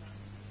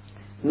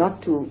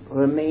 not to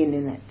remain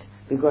in it,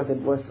 because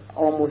it was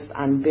almost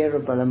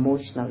unbearable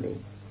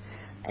emotionally.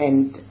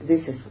 And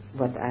this is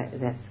what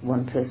that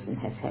one person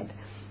has had.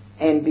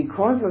 And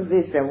because of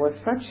this, there was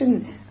such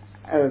an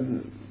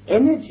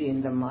energy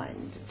in the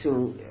mind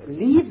to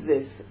leave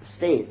this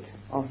state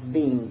of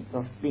being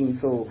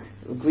so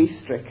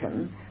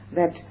grief-stricken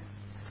that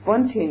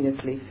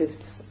spontaneously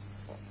fifth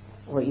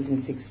or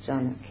even sixth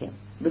jhana came,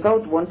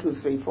 without 1, 2,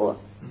 3, 4,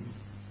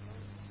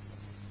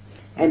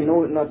 and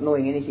not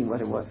knowing anything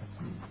what it was.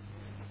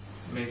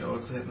 May it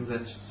also happen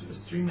that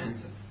stream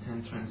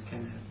entrance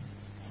can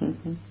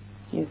happen.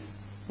 Yes,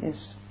 yes.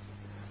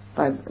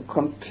 By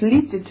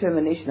complete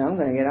determination, I'm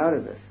going to get out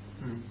of this.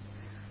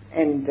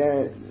 And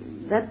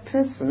that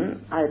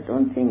person, I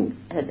don't think,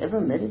 had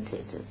ever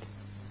meditated,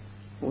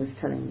 who was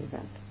telling me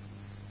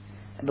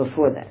that.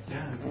 Before that.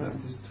 Yeah, that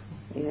is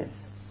true. Yes.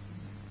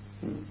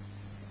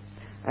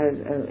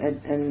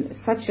 And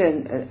such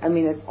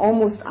an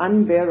almost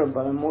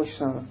unbearable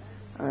emotional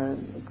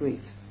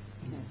grief.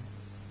 Yeah.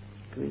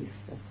 Grief,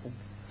 that's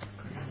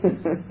it.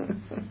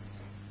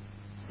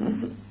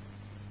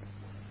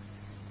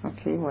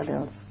 Okay, what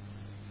else?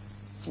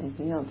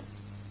 Anything else?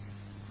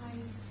 Hi,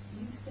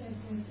 you said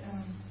that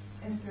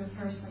after a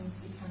person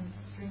becomes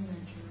stream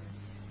entered,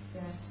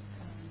 that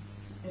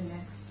the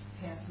next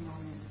path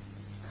moment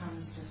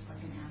comes just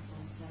like an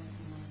apple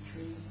rising on a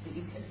tree. That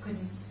you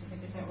couldn't, if I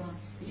get that wrong,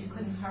 that you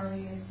couldn't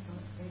hurry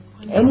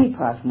it. Any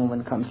path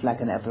moment comes like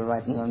an apple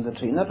rising on the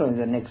tree, not only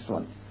the next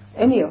one.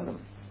 Any of them.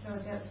 So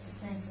that's the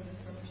same for the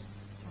first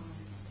time.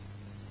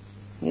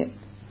 Yeah,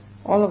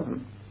 all of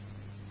them.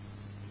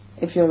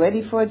 If you're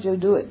ready for it, you'll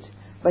do it.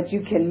 But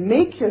you can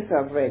make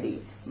yourself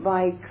ready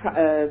by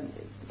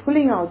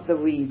pulling out the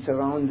weeds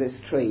around this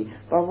tree,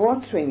 by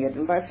watering it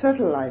and by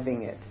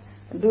fertilizing it,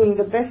 and doing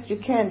the best you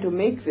can to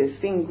make this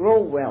thing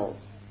grow well.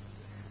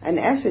 And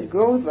as it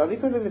grows well,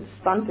 because if it's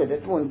stunted,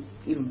 it won't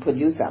even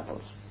produce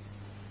apples.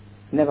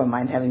 Never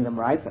mind having them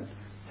ripen.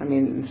 I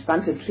mean, a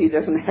stunted tree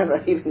doesn't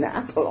have even an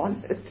apple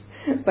on it.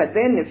 But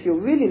then if you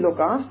really look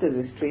after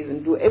this tree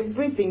and do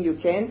everything you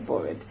can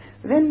for it,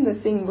 then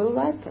the thing will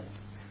ripen.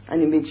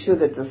 And you make sure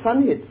that the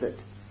sun hits it.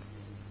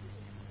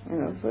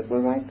 So it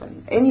will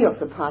ripen. Any of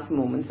the path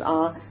moments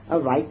are a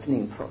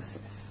ripening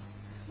process,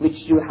 which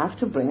you have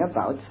to bring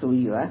about through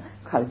your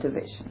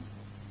cultivation.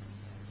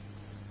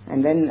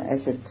 And then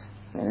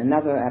when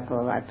another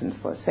apple ripens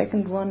for a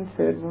second one,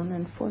 third one,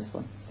 and fourth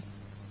one.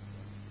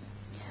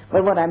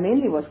 But what I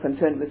mainly was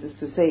concerned with is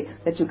to say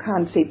that you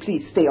can't say,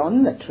 please stay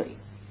on the tree.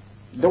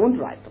 Don't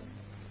ripen.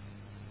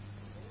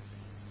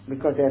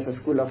 Because there's a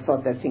school of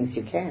thought that thinks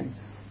you can.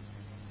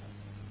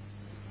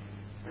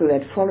 So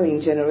that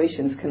following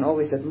generations can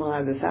always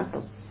admire this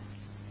apple.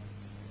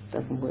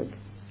 Doesn't work.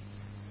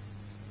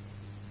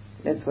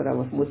 That's what I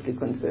was mostly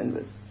concerned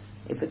with.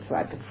 If it's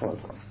ripe, it falls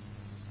off.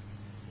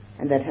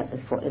 And that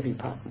happens for every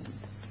path moment.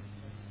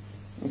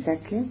 Is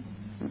that clear?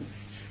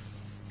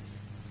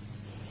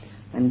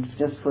 And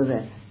just for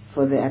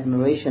the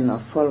admiration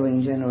of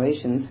following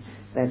generations,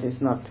 that is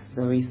not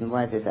the reason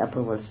why this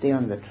apple will stay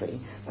on the tree.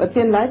 But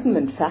the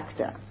enlightenment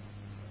factor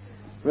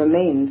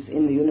remains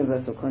in the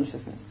universal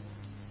consciousness.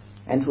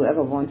 And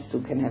whoever wants to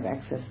can have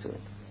access to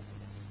it.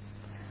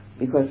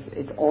 Because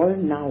it's all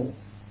now.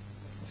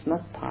 It's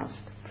not past,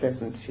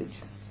 present,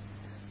 future.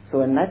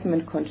 So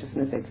enlightenment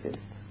consciousness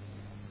exists.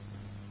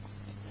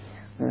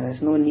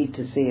 There's no need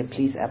to say,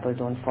 please apple,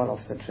 don't fall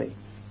off the tree.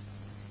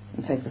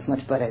 In fact, it's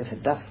much better if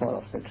it does fall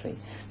off the tree,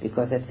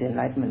 because that's the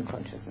enlightenment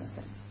consciousness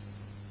then.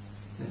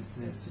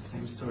 That's the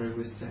same story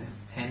with the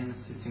hen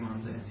sitting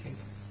on the egg.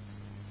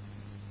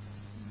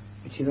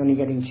 But she's only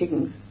getting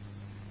chickens.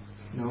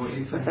 No,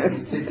 if a hen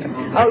is sitting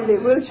on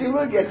the she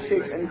will get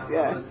chickens,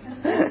 yeah.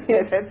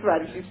 Yeah, that's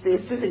right. If she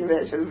stays sitting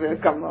there, she will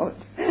come out.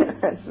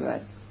 That's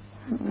right.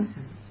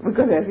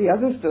 Because there's the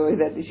other story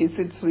that she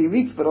sits 3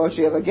 weeks, but all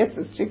she ever gets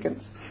is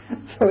chickens.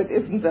 So it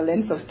isn't the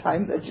length of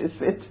time that you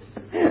sit.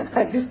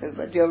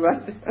 But you're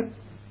right.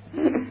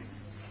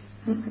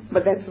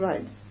 But that's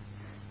right.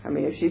 I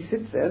mean, if she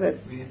sits there,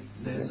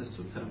 there's a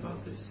sutta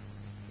about this.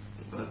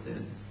 About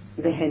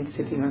the hen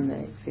sitting on the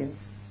eggs, yes.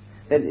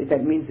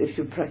 That means if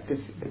you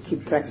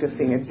keep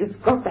practicing, it's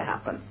just got to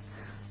happen.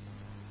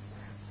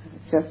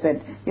 It's just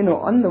that,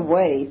 on the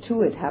way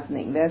to it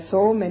happening, there are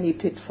so many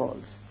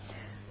pitfalls.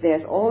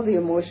 There's all the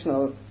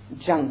emotional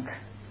junk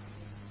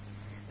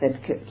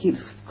that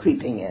keeps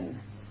creeping in.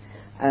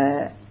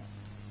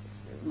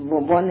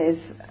 One is,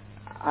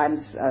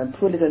 I'm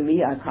poor little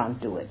me, I can't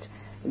do it.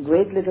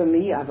 Great little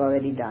me, I've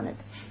already done it.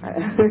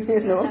 That's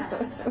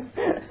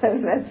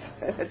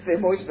the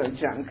emotional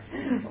junk.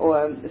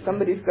 Or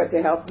somebody's got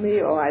to help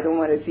me, or I don't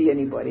want to see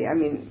anybody. I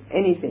mean,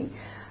 anything.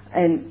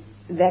 And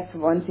that's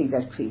one thing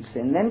that creeps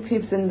in. Then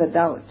creeps in the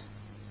doubt.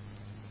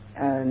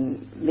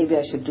 Maybe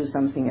I should do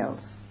something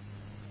else.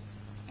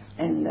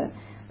 And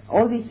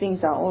all these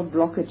things are all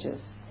blockages.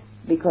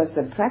 Because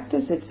the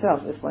practice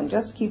itself, if one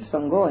just keeps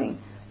on going,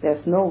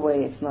 there's no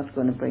way it's not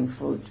going to bring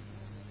fruit.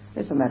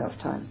 It's a matter of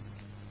time.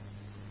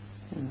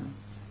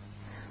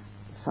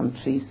 Some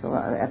trees or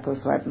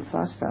apples ripen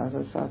faster,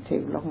 others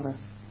take longer.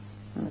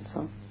 And that's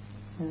all.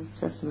 It's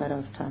just a matter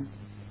of time.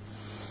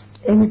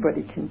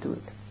 Anybody can do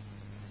it.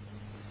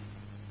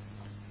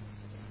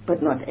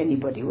 But not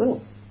anybody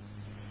will.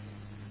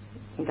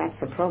 That's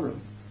the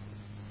problem.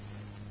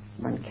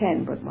 One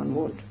can, but one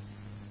won't.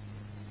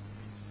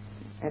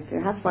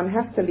 One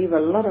has to leave a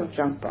lot of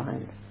junk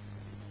behind.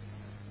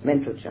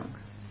 Mental junk.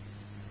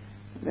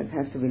 That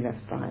has to be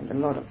left behind, a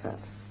lot of that.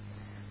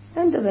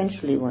 And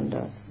eventually one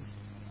does.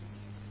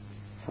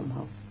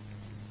 Somehow.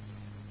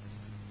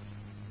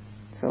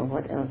 So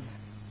what else?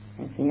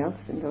 Anything else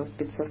in those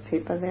bits of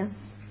paper there?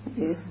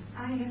 Yes?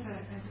 I have a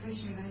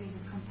question regarding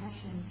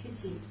compassion and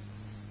pity.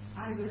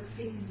 I work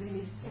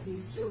frequently with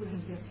these children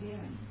and their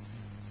parents.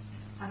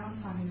 I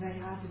don't find it very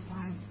hard to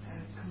find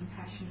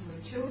compassion for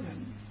the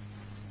children,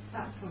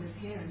 but for the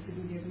parents who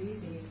do their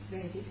breathing, it's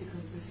very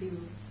difficult to feel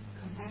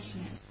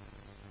compassionate.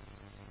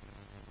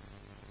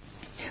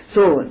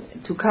 So,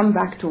 to come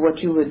back to what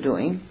you were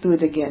doing, do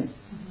it again.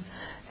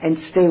 And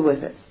stay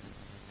with it.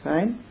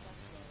 Right?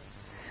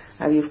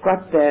 Now you've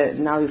got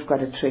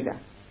a trigger.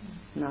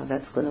 Now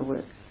that's going to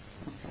work.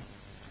 Okay.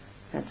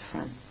 That's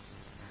fine.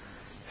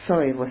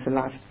 Sorry it was the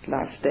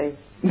last day.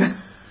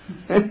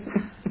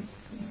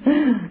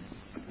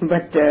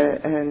 But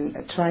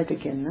try it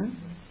again, no?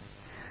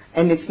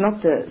 And it's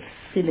not the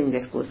feeling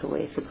that goes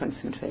away, it's the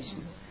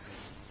concentration.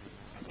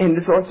 And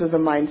it's also the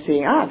mind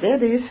saying, there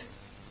it is.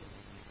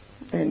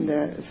 And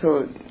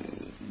so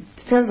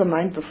tell the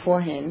mind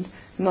beforehand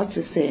not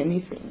to say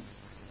anything,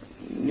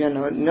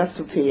 not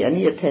to pay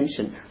any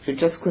attention. You're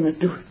just going to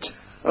do it,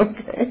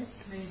 okay?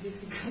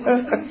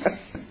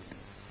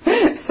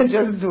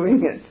 Just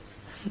doing it.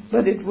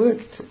 But it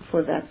worked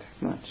for that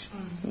much.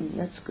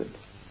 That's good.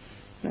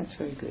 That's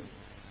very good.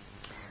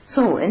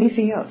 So,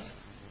 anything else?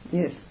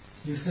 Yes.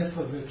 You said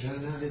for the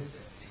jhana that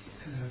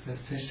the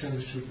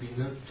session should be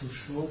not too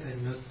short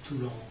and not too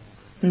long.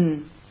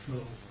 So,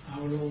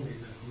 how long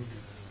is a good?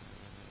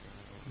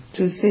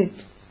 To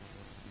sit.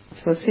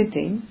 For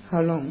sitting,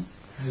 how long?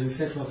 You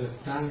said for the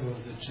time of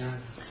the jhana.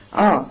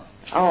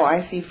 Oh,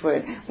 I see for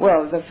it.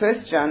 Well, the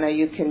first jhana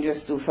you can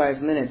just do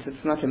 5 minutes.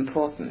 It's not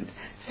important.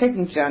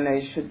 Second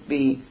jhana should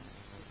be,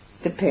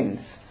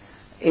 depends.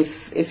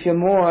 If you're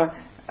more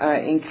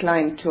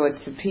inclined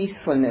towards the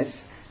peacefulness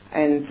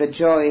and the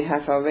joy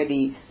has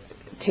already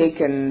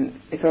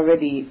it's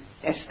already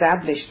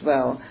established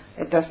well,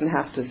 it doesn't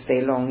have to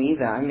stay long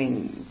either. I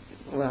mean,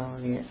 well,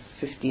 yes,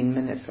 15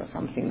 minutes or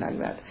something like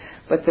that.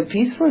 But the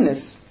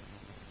peacefulness,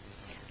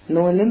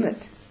 no limit.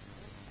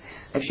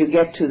 If you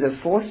get to the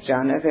fourth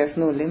jhana, there's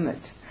no limit.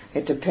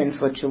 It depends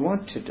what you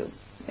want to do.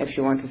 If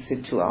you want to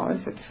sit 2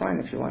 hours, it's fine.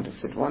 If you want to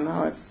sit 1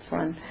 hour, it's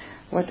fine.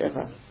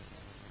 Whatever.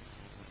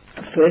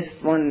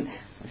 First one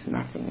is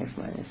nothing.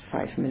 It's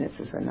 5 minutes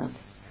is enough.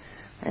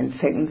 And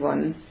second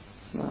one,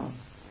 well,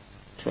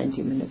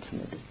 20 minutes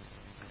maybe.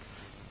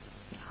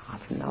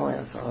 Half an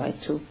hour is all right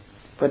too.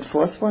 But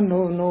fourth one,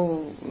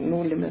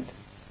 no limit.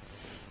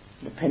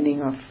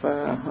 Depending of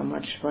how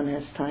much one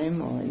has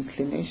time or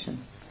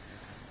inclination.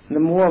 The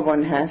more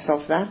one has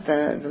of that,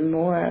 the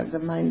more the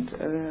mind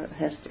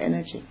has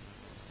energy.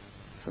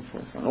 So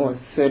fourth one, or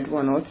third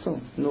one also,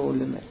 no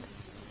limit.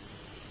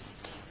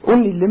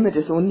 Only limit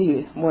is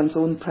only one's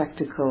own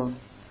practical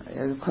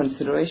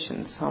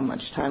considerations. How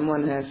much time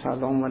one has, how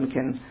long one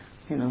can,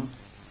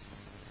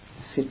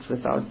 sit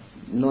without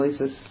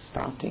noises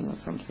starting or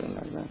something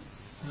like that.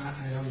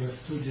 I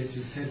understood that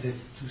you said that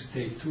to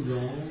stay too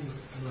long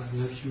was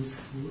not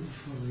useful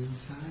for the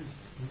inside,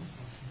 or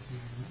something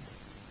like that.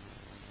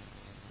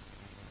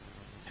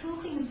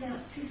 Talking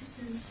about fifth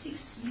and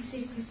sixth, you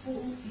said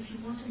before, if you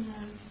want to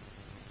know,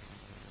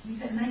 you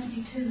make a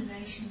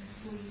determination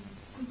before you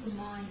put the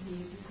mind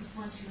there, because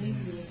once you're in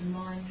there, the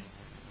mind,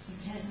 if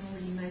it hasn't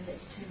already made that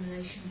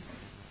determination,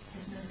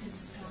 has no sense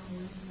of time or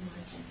anything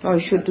like that. Oh,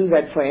 you should do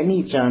that for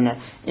any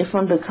jhana. If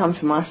one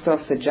becomes master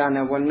of the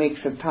jhana, one makes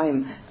a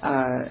time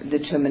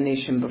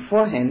determination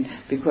beforehand,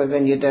 because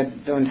then you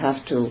don't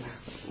have to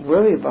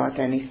worry about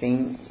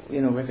anything,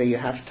 whether you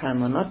have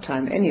time or not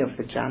time, any of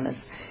the jhanas.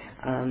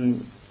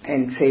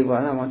 And say,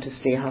 well, I want to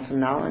stay half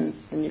an hour,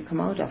 and you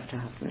come out after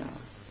half an hour.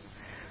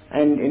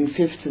 And in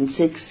fifth and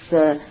sixth,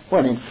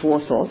 in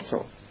fourth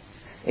also.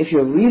 If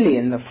you're really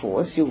in the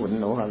fourth, you wouldn't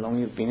know how long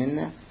you've been in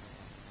there.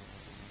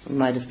 You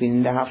might have been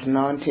in there half an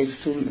hour and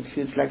it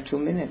feels like 2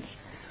 minutes.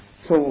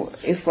 So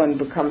if one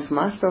becomes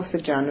master of the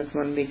jhanas,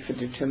 one makes a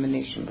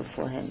determination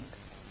beforehand.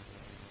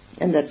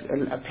 And that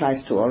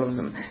applies to all of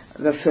them.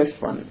 The first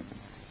one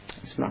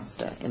is not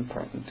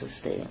important to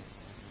stay.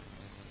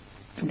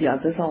 The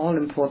others are all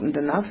important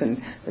enough, and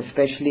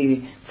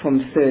especially from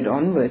third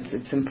onwards,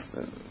 it's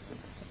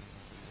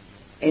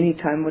any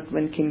time what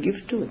one can give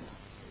to it.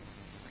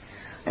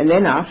 And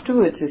then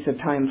afterwards is a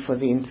time for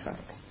the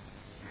insight.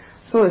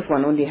 So if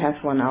one only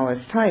has 1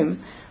 hour's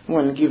time,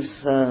 one gives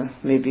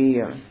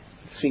maybe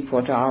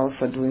 3/4 hour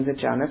for doing the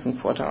jhanas and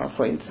 1/4 hour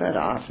for insight,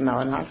 or half an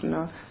hour and half an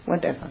hour,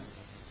 whatever.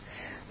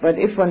 But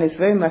if one is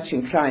very much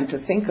inclined to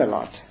think a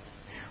lot,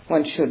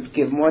 one should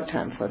give more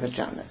time for the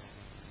jhanas.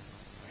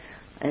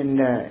 And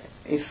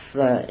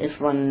if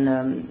one,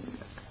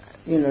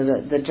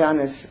 the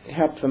jhanas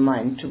help the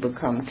mind to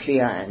become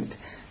clear and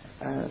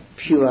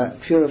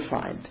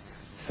purified,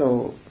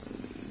 so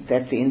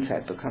that the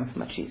insight becomes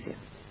much easier.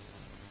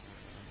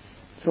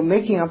 So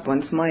making up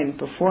one's mind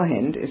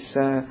beforehand is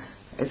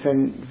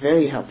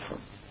very helpful.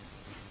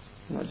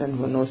 Then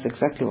one knows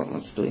exactly what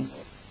one's doing.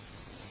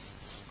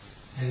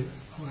 And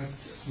what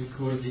we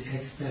call the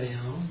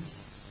experience,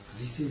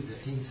 this is the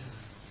insight.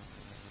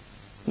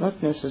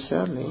 Not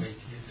necessarily. Or it is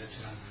the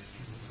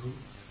jhana.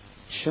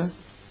 Sure.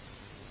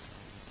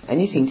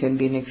 Anything can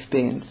be an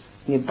experience.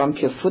 You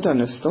bump your foot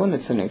on a stone,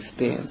 it's an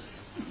experience.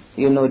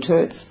 You know it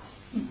hurts.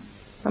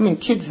 I mean,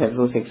 kids have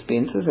those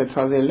experiences, that's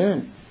how they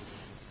learn.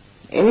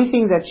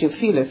 Anything that you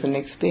feel is an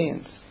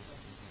experience.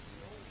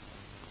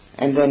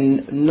 And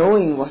then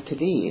knowing what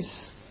it is,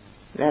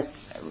 that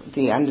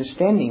the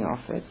understanding of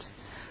it.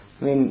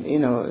 I mean,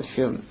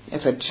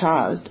 if a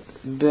child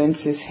burns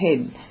his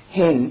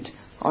hand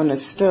on a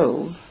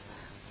stove,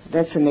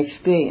 that's an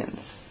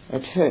experience.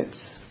 It hurts.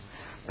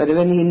 But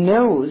when he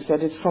knows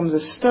that it's from the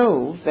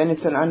stove, then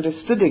it's an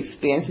understood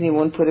experience and he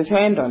won't put his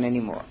hand on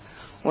anymore.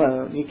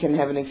 Well, you can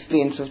have an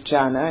experience of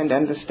jhana and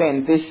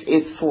understand this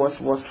is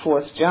was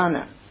fourth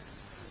jhana.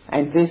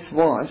 And this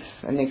was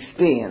an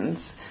experience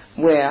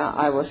where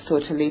I was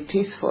totally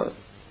peaceful.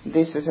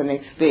 This is an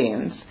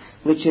experience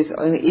which is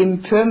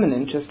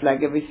impermanent, just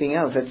like everything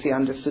else. That's the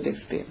understood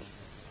experience.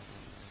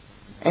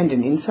 And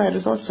an insight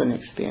is also an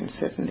experience,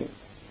 certainly.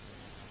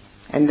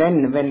 And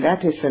then when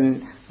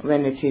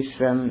it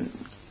is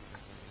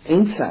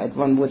insight,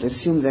 one would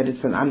assume that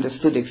it's an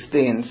understood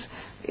experience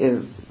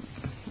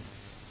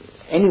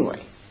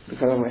anyway,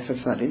 because otherwise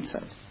it's not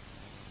insight.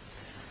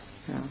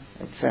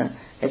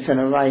 It's an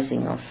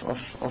arising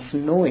of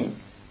knowing.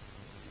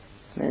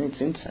 Then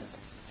it's insight.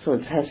 So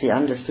it has the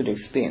understood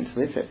experience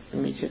with it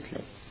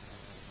immediately.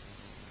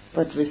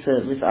 But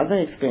with other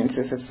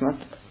experiences, it's not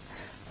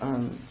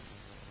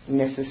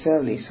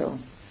necessarily so.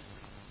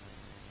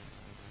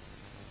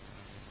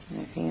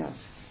 Anything else?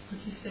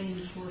 Could you say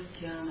in fourth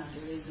jhana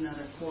there is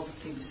another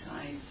quality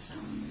besides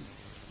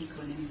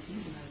equanimity,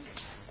 like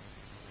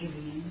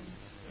giving in,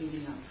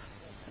 giving up?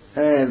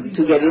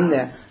 To get in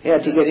there. Yeah,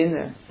 to get in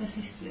there. Das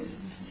ist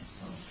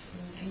auf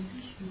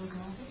Englisch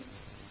Übergabe.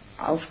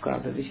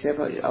 Aufgabe, sich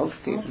selber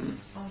aufgeben.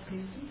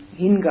 Aufgeben.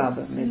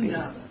 Hingabe, maybe.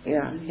 Hingabe.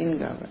 Yeah,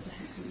 Hingabe.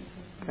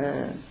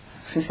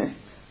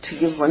 To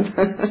give one.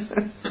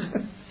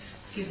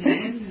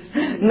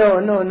 No,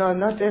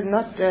 not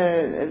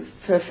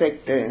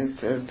perfect.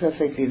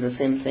 Perfectly the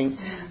same thing.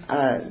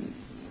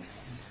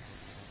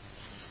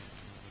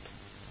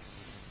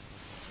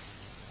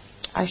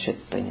 I should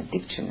bring a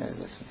dictionary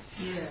with me.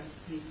 Yeah,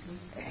 me too.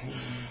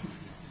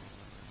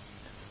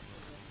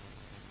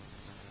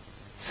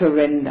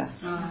 Surrender.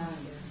 Ah,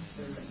 yeah,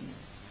 surrender.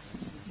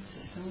 It's a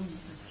song,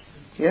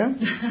 Yeah?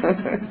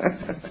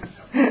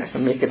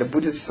 I'll make it a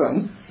Buddhist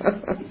song.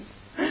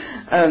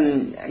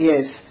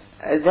 Yes,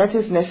 that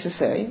is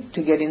necessary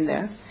to get in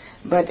there.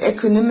 But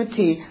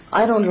equanimity,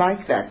 I don't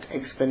like that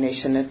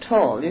explanation at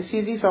all. You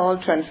see, these are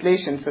all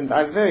translations and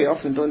I very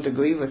often don't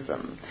agree with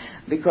them.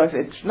 Because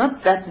it's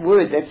not that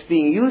word that's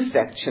being used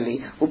actually.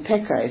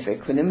 Upekkha is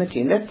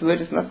equanimity and that word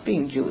is not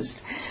being used.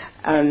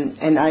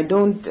 And I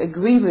don't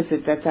agree with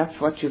it that that's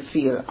what you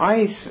feel.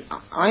 I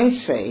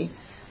say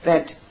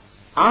that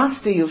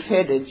after you've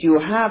had it, you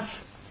have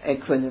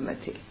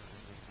equanimity.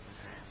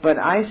 But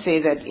I say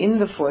that in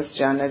the fourth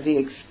jhana, the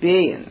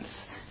experience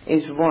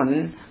is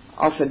one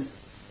of a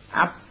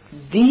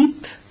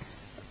deep,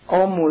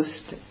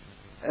 almost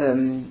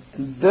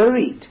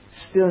buried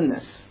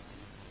stillness.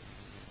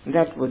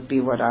 That would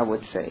be what I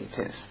would say it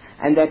is.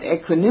 And that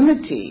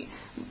equanimity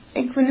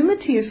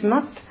is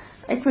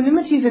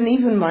an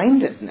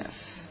even-mindedness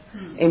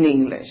in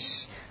English.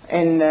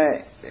 And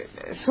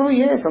so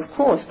yes, of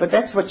course, but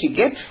that's what you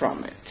get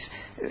from it.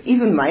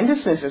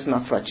 Even-mindedness is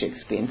not what you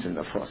experience in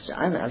the fourth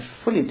jhana. I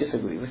fully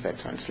disagree with that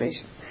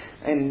translation.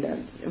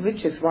 And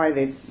which is why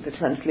the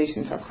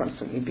translations are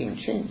constantly being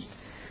changed.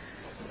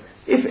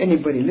 If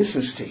anybody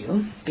listens to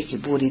you,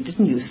 Bhikkhu Bodhi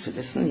didn't used to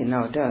listen, he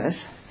now does.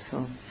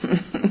 So.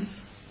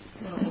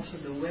 Well, also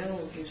the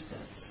well gives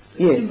that.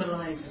 Yes.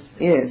 Symbolizes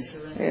the Yes.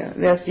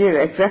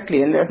 Yeah,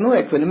 exactly. And there's no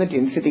equanimity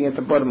in sitting at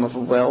the bottom of a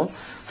well.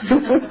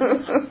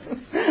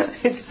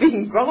 It's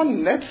being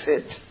gone. That's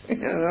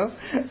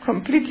it.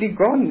 Completely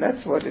gone.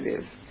 That's what it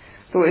is.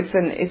 So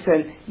it's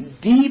a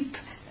deep,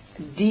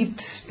 deep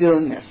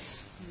stillness.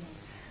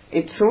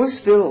 It's so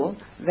still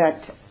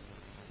that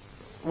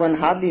one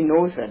hardly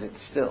knows that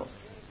it's still.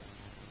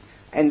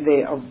 And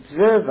the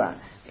observer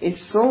is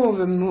so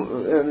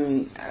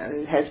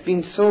has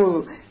been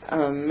so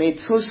made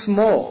so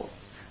small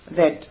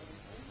that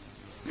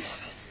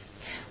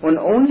one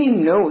only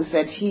knows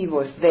that he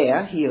was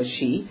there, he or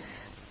she,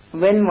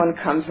 when one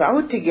comes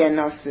out again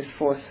of this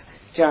fourth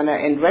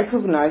jhana and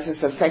recognizes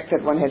the fact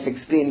that one has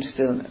experienced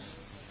stillness.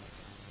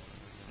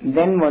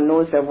 Then one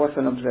knows there was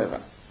an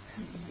observer,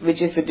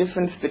 which is the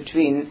difference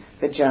between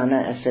the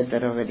jhana, I said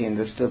that already, in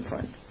the still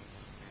point.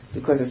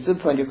 Because the still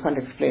point you can't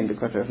explain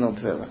because there's no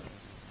observer.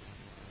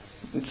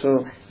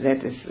 So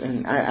that is,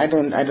 I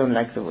don't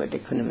like the word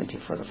equanimity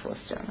for the fourth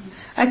jhana.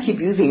 I keep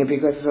using it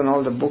because it's on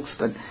all the books,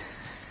 but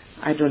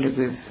I don't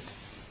agree with it.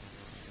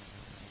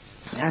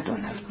 I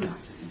don't have to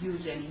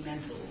use any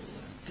mental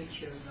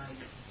picture, like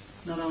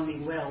not only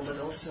well, but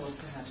also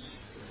perhaps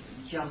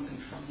jumping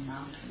from a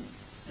mountain,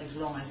 as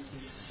long as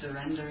this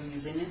surrendering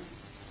is in it.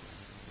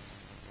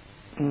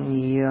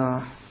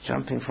 Yeah,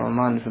 jumping from a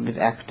mountain is a bit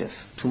active,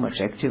 too much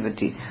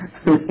activity.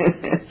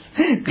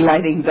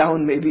 Gliding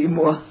down maybe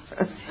more.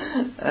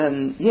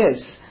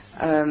 Yes.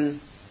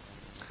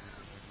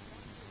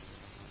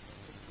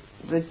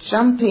 The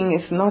jumping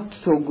is not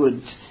so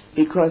good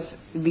because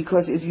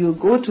if you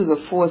go to the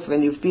fourth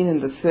when you've been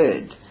in the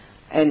third,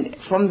 and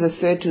from the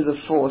third to the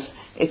fourth,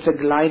 it's a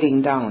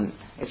gliding down.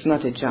 It's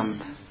not a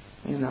jump,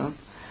 you know.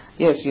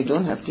 Yes, you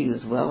don't have to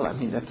use well. I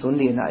mean, that's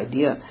only an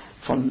idea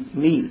from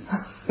me.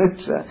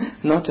 It's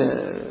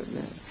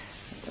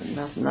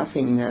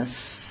nothing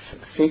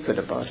sacred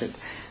about it.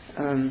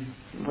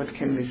 What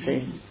can we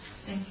say?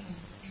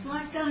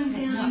 Like going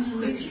down in the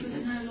lift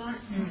with no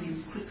lights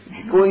on.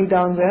 Going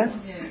down where?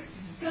 Yeah.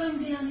 Going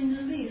down in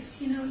the lift,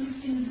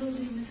 lift in a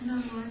building with no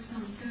lights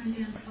on, going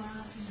down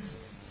fast.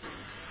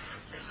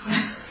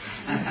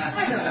 I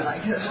don't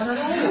like that one at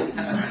all.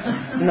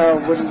 No,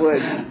 it wouldn't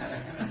work.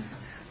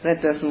 That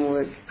doesn't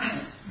work.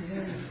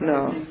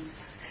 No.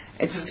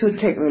 It's too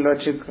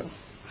technological.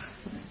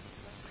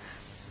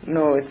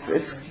 No,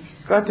 it's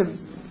got to,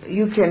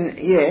 you can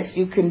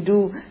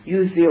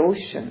use the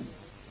ocean.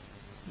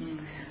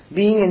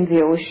 Being in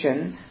the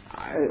ocean,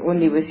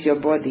 only with your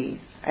body,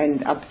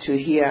 and up to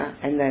here,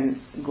 and then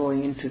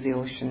going into the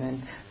ocean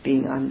and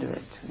being under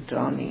it,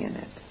 drowning in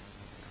it.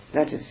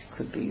 That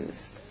could be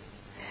used.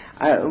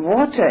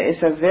 Water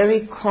is a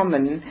very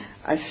common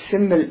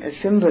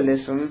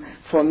symbolism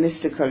for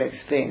mystical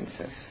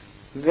experiences.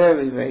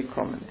 Very, very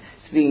common.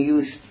 It's being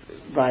used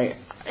by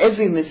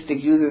every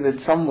mystic uses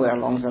it somewhere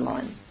along the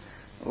line.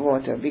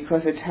 Water,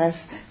 because it has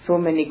so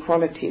many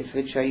qualities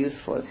which are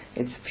useful.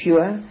 It's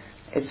pure,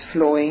 it's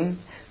flowing,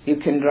 you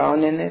can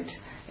drown in it,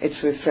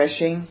 it's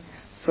refreshing,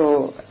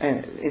 so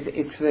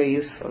it's very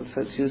useful,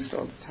 so it's used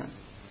all the time.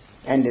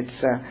 And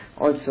it's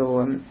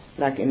also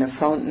like in a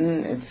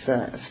fountain, it's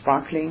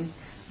sparkling.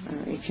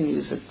 You can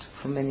use it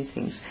for many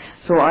things.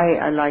 So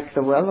I like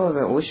the well or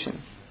the ocean.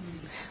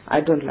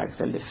 I don't like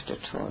the lift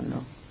at all,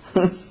 no.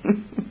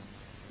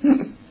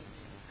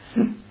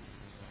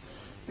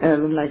 And I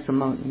don't like the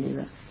mountain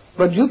either.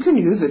 But you can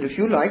use it. If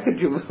you like it,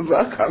 you're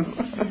welcome.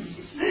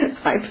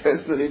 I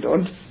personally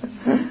don't.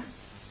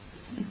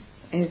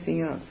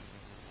 Anything else?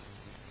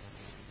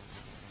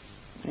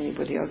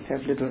 Anybody else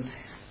have little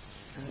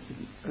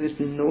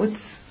written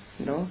notes?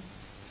 No?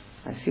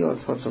 I see all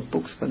sorts of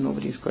books, but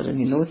nobody's got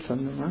any notes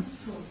on them, huh?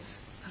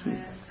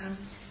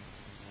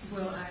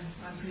 Well,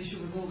 I'm pretty sure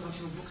we've all got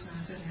your books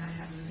now. Certainly I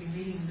haven't been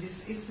reading them.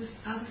 But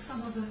are there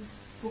some other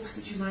books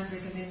that you might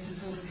recommend to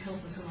sort of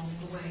help us along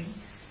the way?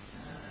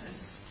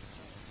 As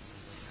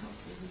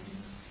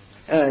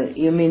helpful?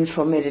 You mean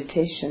for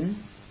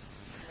meditation?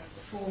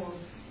 For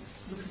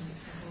looking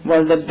at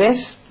Well, the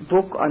best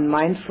book on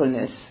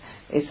mindfulness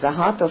is The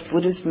Heart of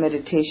Buddhist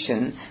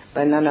Meditation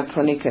by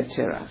Nyanaponika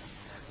Thera.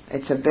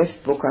 It's the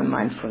best book on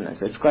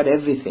mindfulness. It's got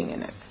everything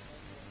in it.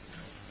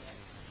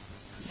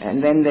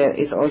 And then there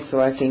is also,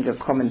 I think, a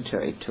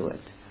commentary to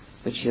it,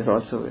 which he has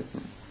also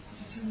written.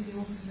 Could you tell me the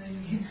author's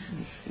name again?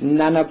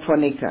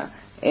 Nyanaponika.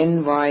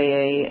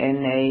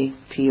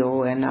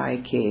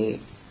 Nyanaponika.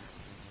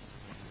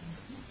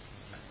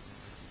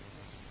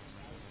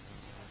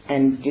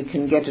 And you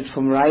can get it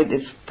from Ryder.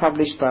 It's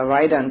published by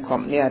Ryder and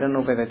Company. I don't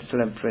know whether it's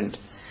still in print.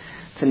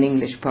 It's an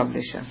English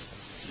publisher.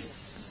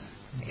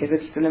 Is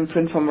it still in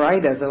print from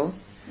Ryder, though?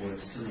 Well,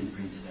 it's still in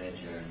print at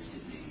Ayya in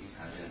Sydney.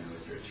 I don't know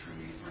whether it's from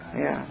Ryder.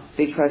 Yeah,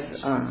 because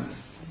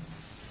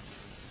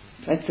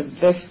that's the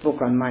best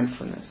book on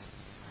mindfulness.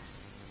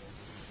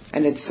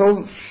 And it's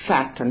so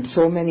fat and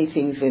so many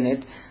things in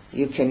it,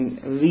 you can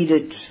read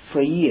it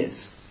for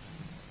years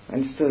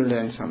and still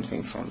learn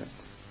something from it.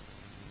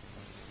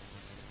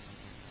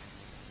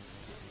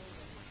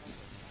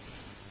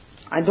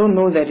 I don't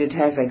know that it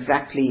has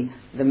exactly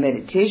the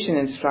meditation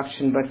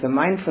instruction, but the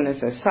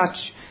mindfulness as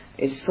such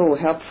is so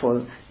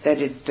helpful that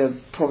it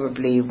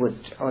probably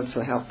would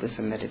also help with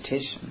the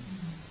meditation.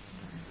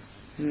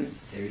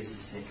 There is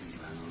the second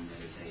one on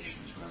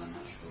meditation as well. I'm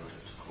not sure what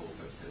it's called,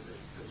 but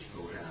it's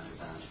brought out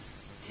about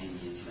 10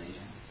 years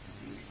later, I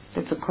think.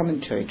 It's a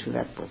commentary to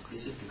that book.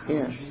 Is it the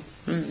commentary?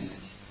 Yeah.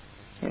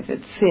 Yes,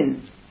 it's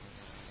thin.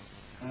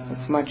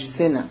 It's much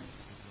thinner.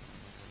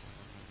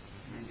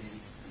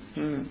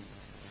 Maybe.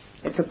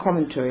 It's a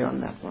commentary on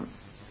that one.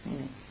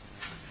 Yes.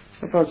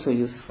 It's also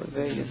useful,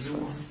 very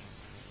useful.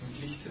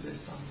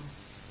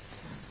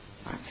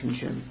 It's in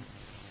German.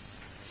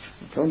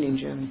 It's only in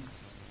German.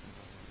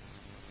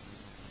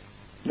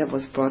 That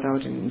was brought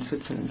out in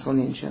Switzerland. It's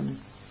only in German.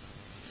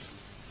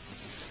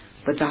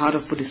 But The Heart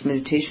of Buddhist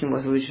Meditation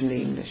was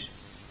originally English,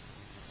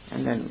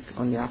 and then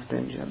only after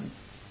in German.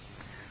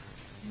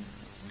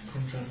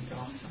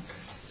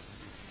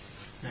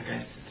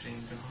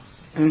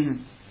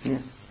 Yeah.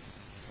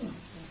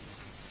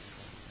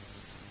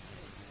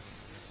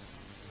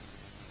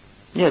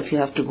 Yeah, if you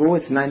have to go,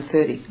 it's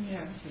 9:30.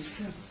 Yeah, I think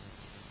so.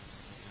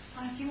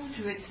 If you want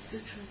to read the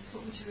sutras,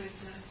 what would you read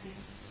that thing?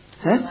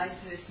 Huh? Light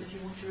person, if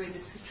you want to read the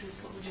sutras,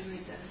 what would you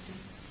read that thing?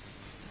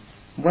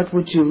 What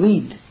would you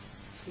read?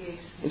 Yes.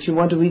 If you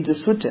want to read the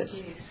suttas?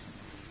 Yes.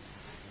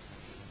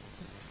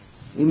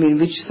 You mean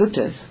which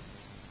suttas?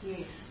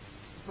 Yes.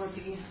 For a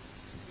beginner.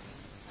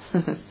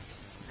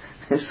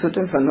 The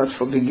suttas are not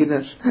for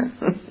beginners.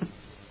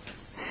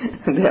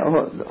 They are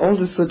all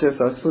the suttas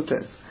are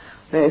suttas.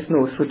 There is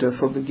no suttas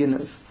for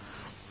beginners.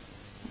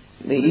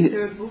 Is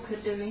there a book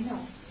that there is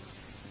no?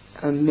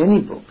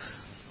 Many books.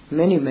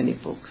 Many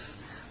books.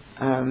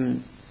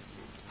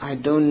 I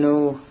don't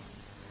know.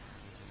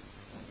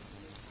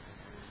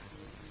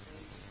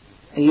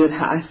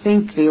 I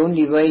think the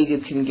only way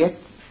you can get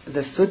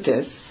the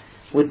suttas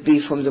would be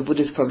from the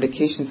Buddhist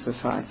Publication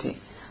Society.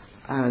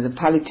 The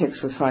Pali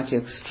Text Society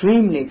are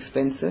extremely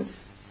expensive,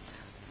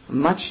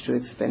 much too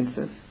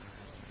expensive,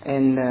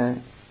 and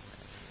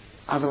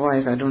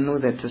otherwise I don't know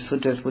that the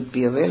suttas would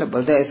be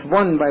available. There is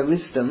one by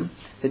Wisdom,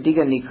 the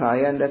Digha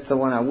Nikaya, and that's the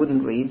one I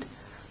wouldn't read,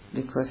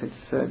 because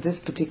it's this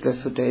particular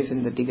sutta is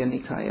in the Digha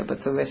Nikaya,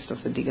 but the rest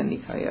of the Digha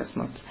Nikaya is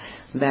not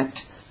that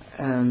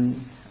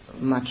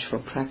much for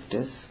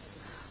practice.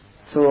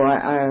 So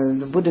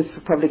the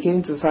Buddhist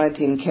Publication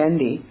Society in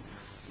Kandy,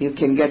 you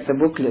can get the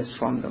book list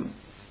from them.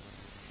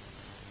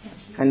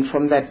 And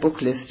from that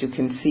book list you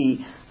can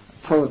see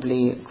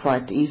probably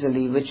quite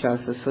easily which are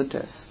the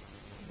suttas.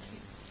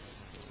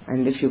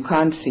 And if you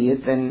can't see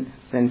it, then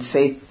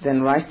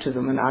write to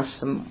them and ask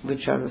them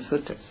which are the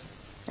suttas.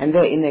 And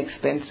they're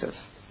inexpensive.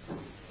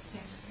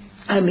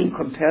 I mean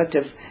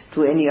comparative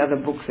to any other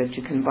books that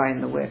you can buy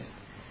in the West.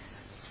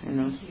 You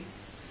know.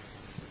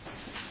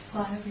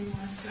 Bye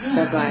everyone.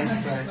 Bye-bye.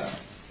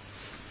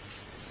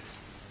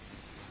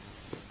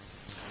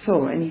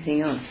 So,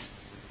 anything else?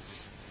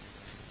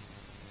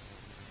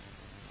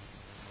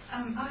 I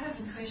have a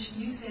question.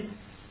 You said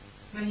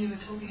when you were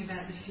talking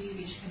about the fear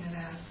which can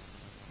arouse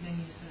when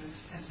you sort of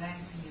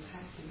advance in your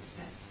practice,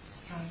 that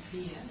strong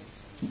fear.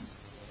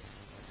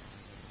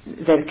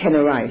 That can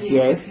arise,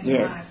 yes.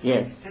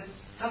 But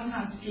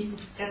sometimes people,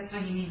 that's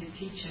when you need a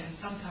teacher, and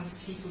sometimes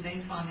people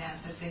then find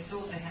out that they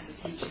thought they had a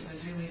teacher but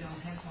really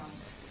don't have one.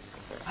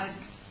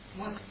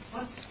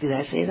 Did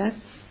I say that?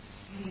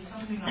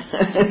 Something like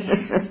that.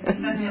 That's the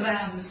way I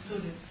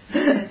understood it.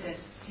 You said that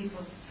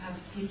people have a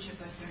teacher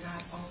but they're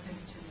not open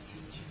to the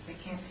teacher. They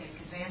can't take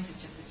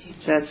advantage of the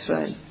teacher. That's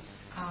right.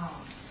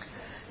 Oh.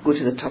 Go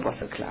to the top of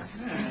the class. I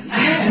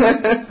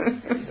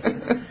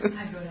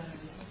go down.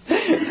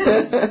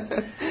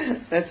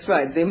 That's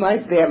right. They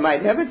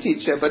might have a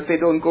teacher, but they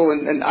don't go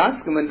and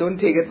ask them and don't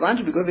take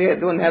advantage because they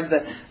don't have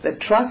the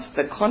trust,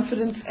 the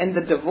confidence, and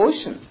the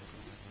devotion.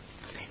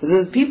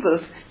 The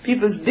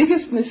people's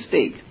biggest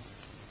mistake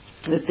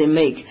that they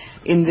make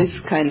in this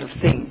kind of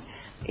thing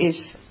is,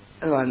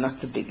 well,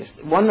 not the biggest,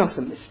 one of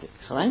the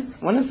mistakes, right?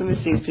 One of the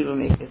mistakes people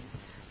make is,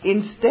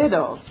 instead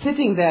of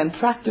sitting there and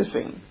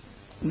practicing,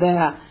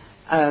 they're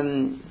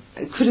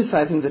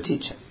criticizing the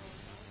teacher.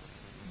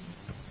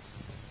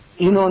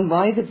 You know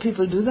why the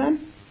people do that?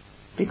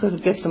 Because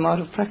it gets them out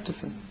of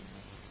practicing.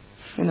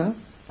 You know?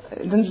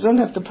 Then you don't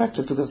have to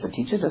practice because the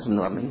teacher doesn't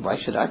know. I mean, why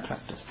should I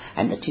practice?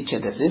 And the teacher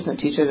does this and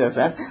the teacher does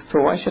that,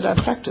 so why should I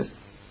practice?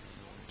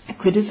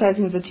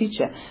 Criticizing the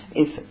teacher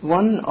is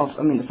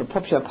it's a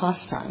popular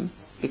pastime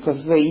because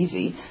it's very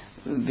easy,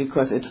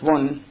 because it's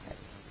one,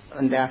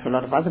 and there's a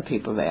lot of other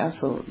people there,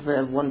 so we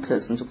have one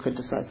person to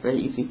criticize, very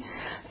easy.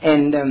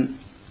 And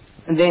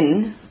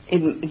then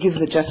it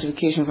gives a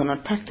justification for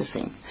not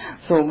practicing.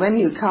 So when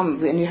you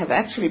have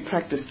actually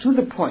practiced to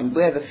the point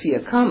where the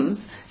fear comes,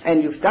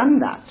 and you've done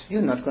that,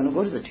 you're not going to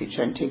go to the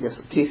teacher and take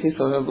his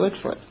or her word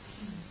for it.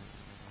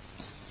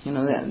 You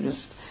know, then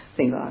just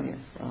think,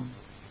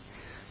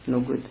 no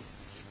good.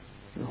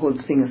 The whole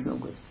thing is no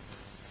good.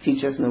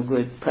 Teacher's no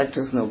good,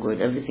 practice no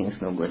good, everything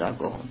is no good, I'll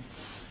go home.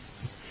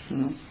 You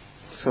know?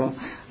 So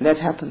that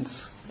happens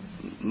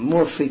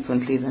more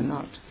frequently than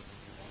not.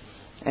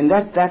 And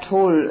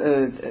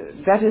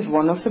that is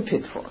one of the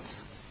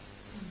pitfalls.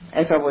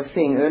 As I was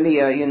saying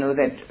earlier, you know,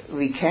 that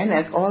we can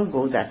at all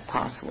go that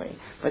pathway,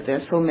 but there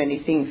are so many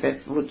things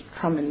that would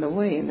come in the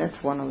way, and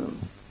that's one of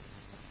them.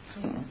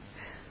 You know.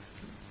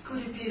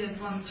 Could it be that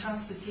one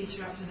trusts the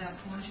teacher up to that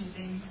point and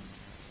then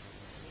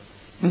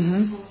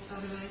falls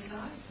by the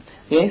wayside?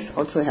 Yes,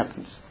 also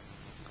happens.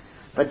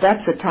 But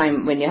that's the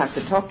time when you have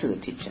to talk to the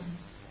teacher.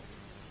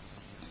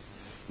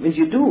 If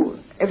you do,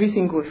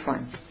 everything goes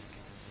fine.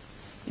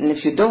 And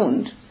if you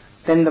don't,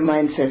 then the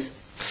mind says,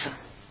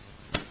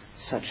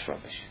 such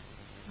rubbish.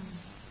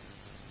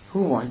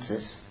 Who wants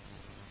this?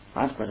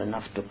 I've got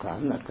enough dukkha,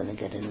 I'm not going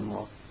to get any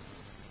more.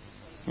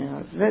 You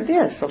know,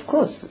 yes, of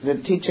course, the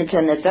teacher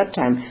can at that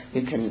time,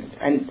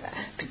 and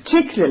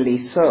particularly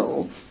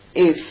so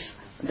if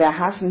there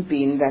hasn't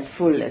been that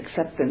full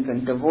acceptance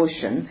and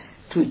devotion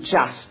to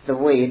just the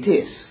way it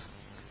is.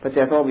 But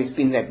there's always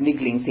been that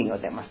niggling thing,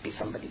 there must be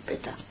somebody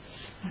better.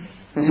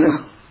 You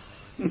know?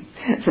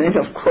 Then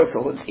of course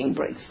the whole thing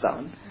breaks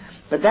down.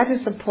 But that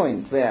is the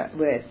point where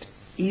it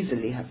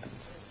easily happens.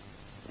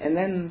 And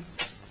then,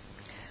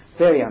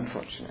 very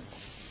unfortunate.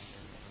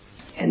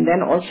 And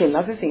then also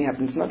another thing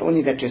happens, not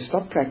only that you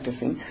stop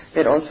practicing,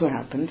 that also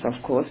happens, of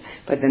course,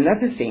 but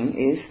another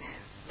thing is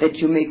that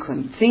you may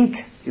think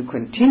you're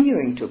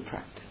continuing to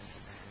practice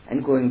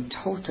and going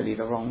totally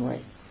the wrong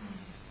way.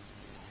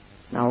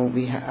 Now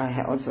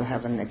I also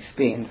have an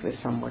experience with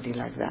somebody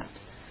like that.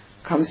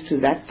 Comes to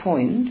that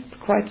point,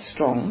 quite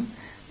strong,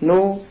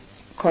 no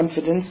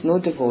confidence, no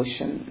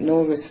devotion,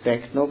 no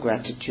respect, no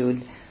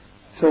gratitude,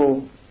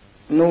 so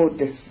no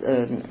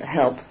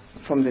help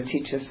from the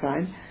teacher's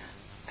side,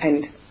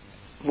 and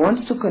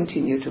wants to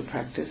continue to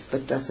practice,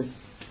 but does it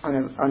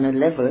on a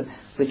level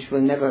which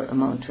will never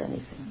amount to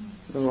anything,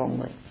 the wrong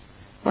way.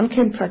 One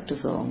can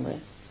practice the wrong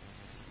way.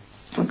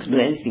 One can do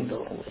anything the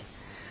wrong way.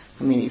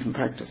 I mean, even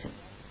practicing.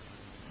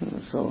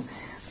 So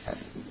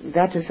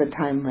that is a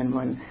time when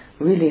one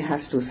really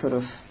has to sort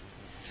of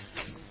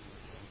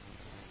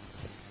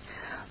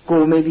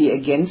go maybe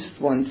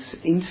against one's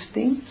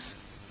instincts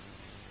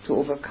to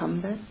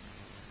overcome that.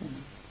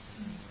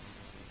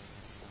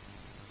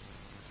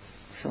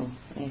 So,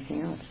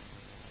 anything else?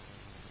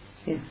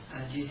 Yeah.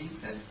 Do you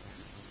think that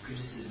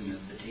criticism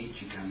of the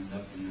teacher comes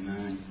up in the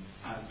mind?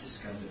 I've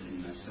discovered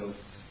in myself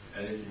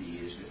over the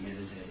years with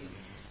meditating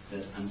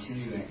that until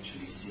you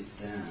actually sit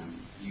down,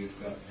 you've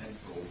got,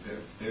 or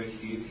very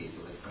few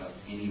people have got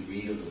any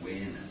real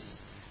awareness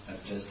of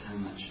just how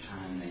much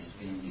time they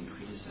spend in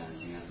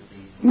criticising other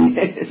people.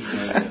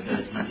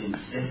 There's this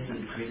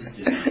incessant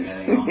criticism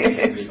going on with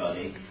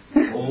everybody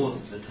all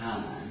of the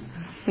time.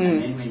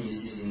 And then when you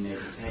sit in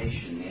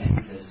meditation, the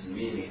only person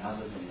really,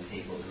 other than the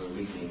people who are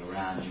wriggling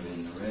around you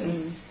in the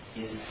room,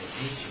 is the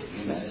teacher.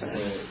 So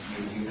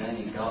you've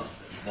only got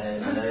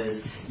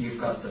those. You've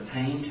got the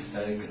pain to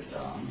focus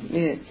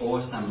on,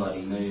 or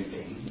somebody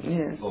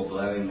moving, or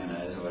blowing the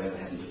nose, or whatever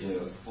having to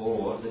do,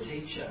 or the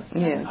teacher.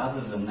 And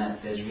other than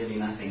that, there's really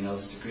nothing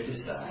else to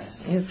criticise.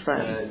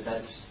 So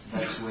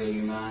that's where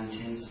your mind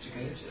tends to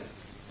go to.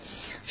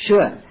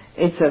 Sure,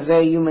 it's a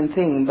very human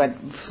thing, but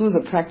through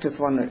the practice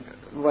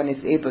one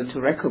is able to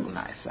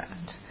recognize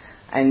that.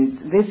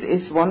 And this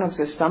is one of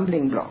the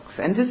stumbling blocks.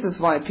 And this is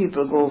why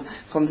people go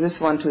from this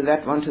one to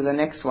that one to the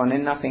next one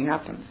and nothing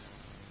happens.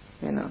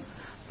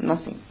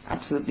 Nothing,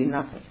 absolutely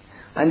nothing.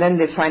 And then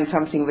they find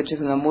something which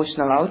is an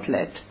emotional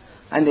outlet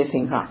and they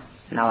think, now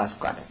I've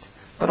got it.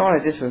 But all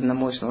of this is an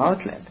emotional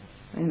outlet,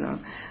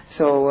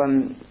 So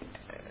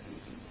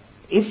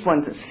if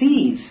one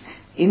sees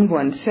in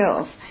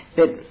oneself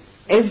that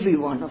every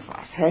one of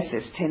us has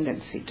this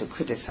tendency to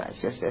criticize,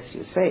 just as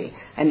you say,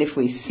 and if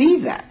we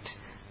see that,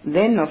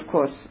 then of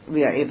course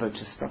we are able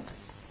to stop it.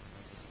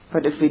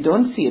 But if we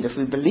don't see it, if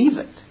we believe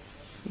it,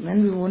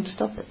 then we won't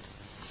stop it.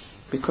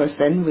 Because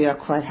then we are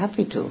quite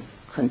happy to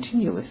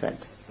continue with that,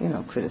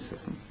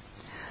 criticism.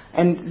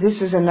 And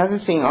this is another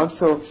thing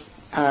also,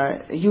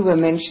 you were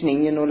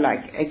mentioning,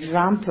 like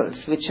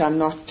examples which are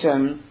not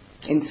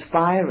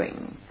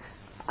inspiring.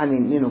 I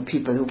mean,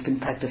 people who've been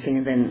practicing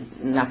and then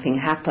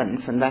nothing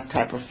happens and that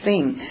type of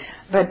thing.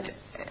 But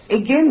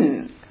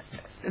again,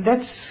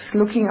 that's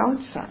looking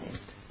outside.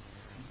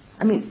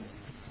 I mean,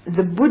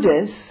 the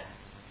Buddha's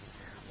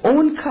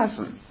own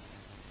cousin,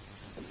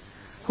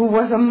 who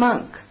was a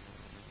monk,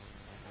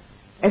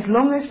 as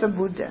long as the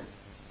Buddha,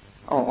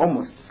 or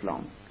almost as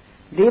long,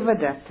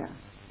 Devadatta,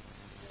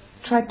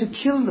 tried to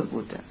kill the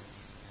Buddha,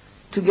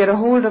 to get a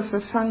hold of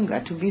the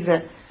Sangha, to be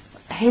the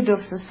head of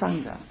the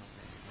Sangha.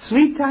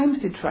 3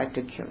 times he tried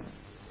to kill him.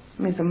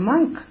 I mean, he's a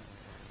monk,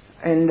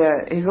 and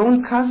his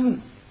own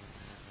cousin,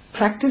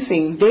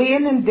 practicing day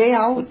in and day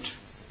out,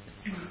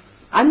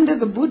 under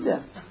the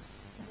Buddha.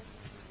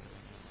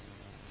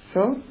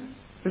 So,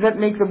 does that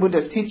make the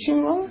Buddha's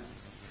teaching wrong?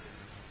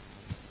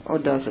 Or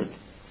does it?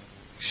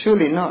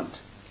 Surely not.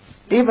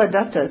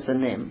 Devadatta is the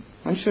name.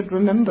 One should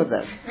remember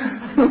that.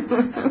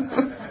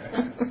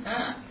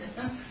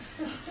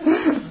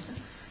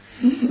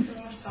 There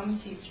are some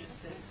teachers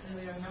that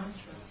really are not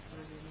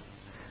trustworthy.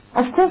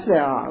 Of course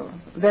there are.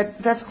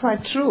 That's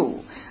quite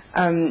true.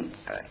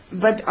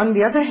 But on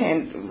the other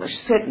hand,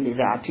 certainly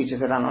there are teachers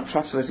that are not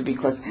trustworthy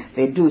because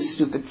they do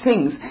stupid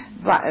things.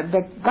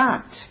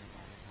 But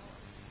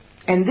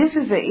and this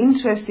is the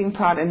interesting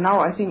part, and now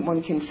I think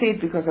one can say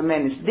it because the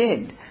man is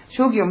dead.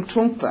 Chogyam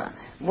Trungpa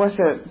was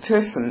a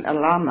person, a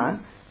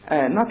lama,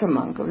 not a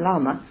monk, a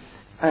lama,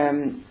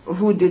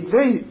 who did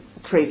very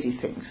crazy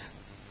things.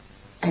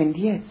 And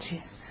yet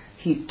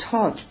he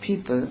taught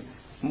people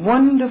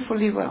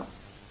wonderfully well.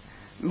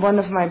 One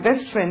of my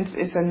best friends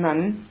is a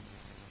nun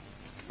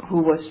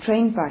who was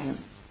trained by him.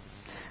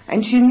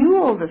 And she knew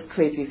all the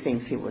crazy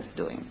things he was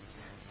doing.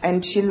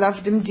 And she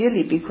loved him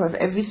dearly because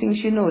everything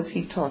she knows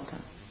he taught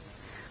her.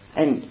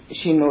 And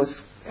she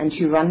knows, and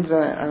she runs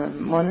a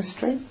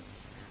monastery.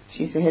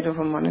 She's the head of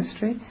a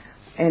monastery,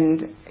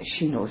 and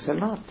she knows a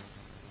lot.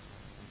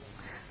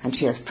 And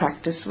she has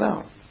practiced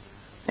well.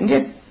 And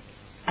yet,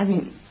 I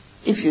mean,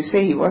 if you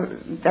say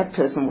that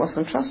person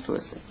wasn't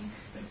trustworthy.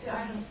 But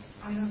I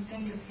don't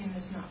think of him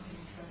as not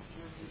being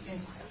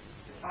trustworthy.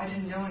 I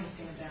didn't know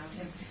anything about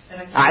him.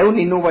 But I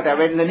only know what I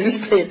read in the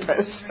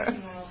newspapers.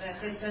 All that.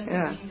 It doesn't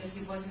mean that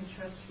he wasn't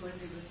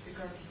trustworthy with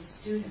regard to the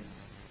students.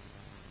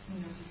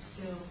 He's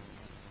still...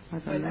 I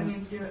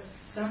mean, there are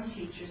some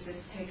teachers that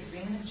take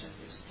advantage of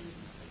their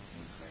students, I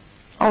think.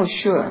 Oh,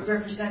 sure. Or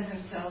represent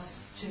themselves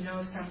to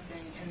know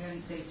something, and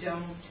then they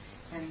don't,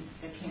 and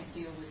they can't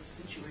deal with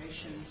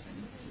situations,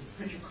 and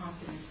put your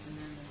confidence in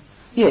them.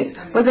 Yes,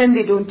 but then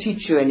they don't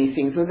teach you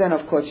anything, so then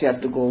of course you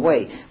have to go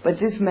away. But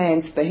this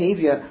man's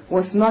behavior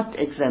was not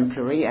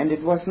exemplary, and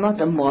it was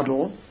not a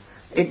model.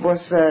 It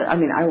was,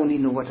 I only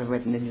know what I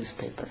read in the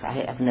newspapers.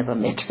 I have never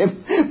met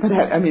him, but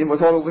it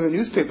was all over the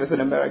newspapers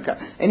in America.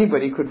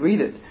 Anybody could read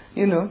it,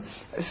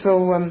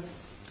 So,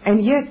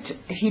 and yet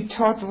he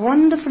taught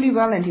wonderfully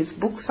well, and his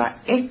books are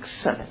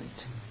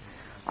excellent.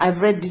 I've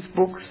read these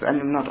books,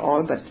 and not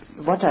all, but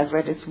what I've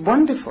read is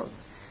wonderful,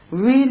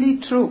 really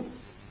true.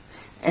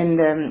 And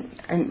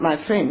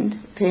my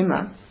friend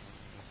Khema,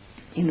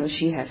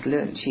 she has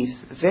learned. She's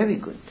very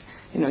good.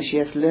 She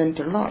has learned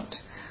a lot,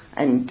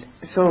 and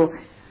so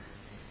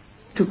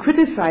to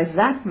criticize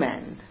that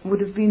man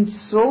would have been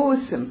so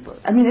simple.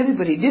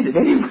 Everybody did it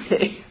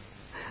anyway.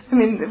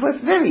 It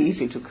was very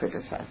easy to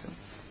criticize him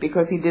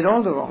because he did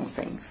all the wrong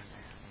things.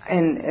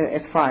 And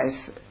as far as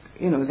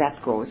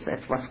that goes,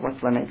 that was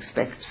what one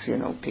expects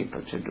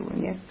people to do,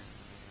 and yet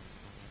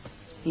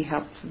he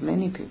helped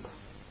many people.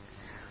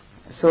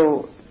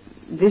 So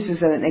this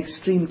is an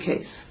extreme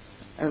case,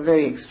 a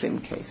very extreme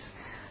case.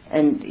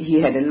 And he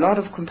had a lot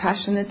of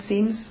compassion, it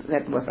seems,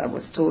 that was I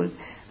was told,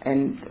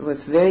 and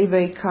was very,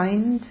 very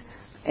kind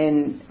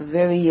and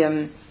very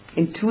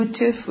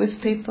intuitive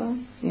with people,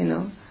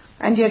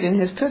 And yet in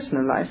his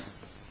personal life,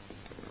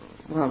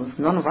 well,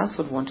 none of us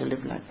would want to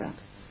live like that,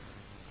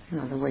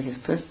 the way his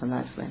personal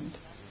life went.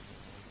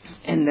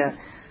 And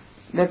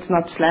that's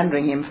not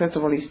slandering him. First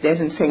of all, he's dead,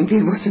 and secondly,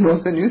 it was in all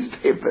the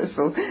newspapers,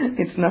 so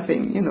it's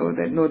nothing,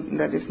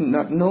 that is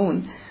not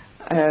known.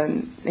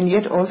 And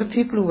yet all the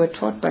people who were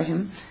taught by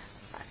him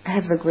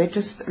have the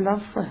greatest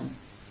love for him.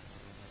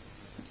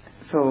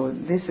 So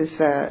this is,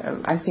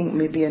 I think,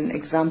 maybe an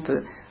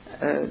example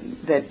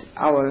that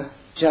our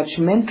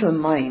judgmental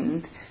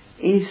mind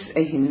is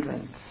a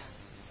hindrance.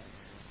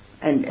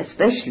 And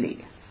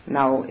especially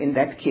now in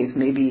that case,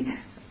 maybe,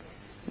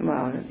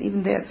 well,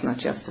 even there it's not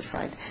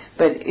justified.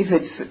 But if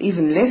it's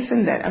even less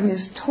than that,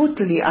 it's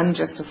totally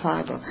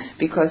unjustifiable,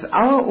 because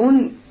our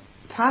own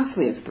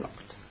pathway is blocked.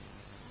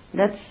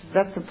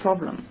 That's the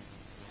problem.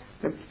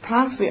 The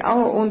pathway,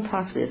 our own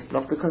pathway is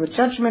blocked, because the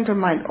judgmental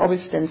mind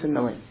always stands in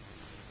the way.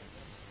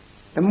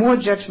 The more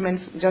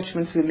judgments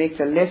we make,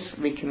 the less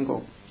we can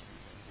go.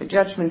 The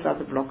judgments are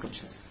the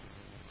blockages.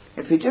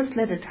 If we just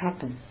let it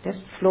happen,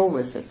 just flow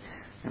with it,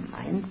 the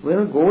mind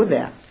will go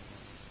there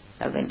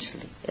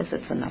eventually, if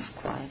it's enough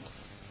quiet.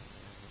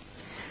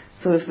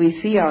 So if we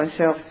see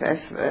ourselves as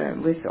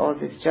with all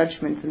this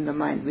judgment in the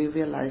mind, we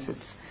realize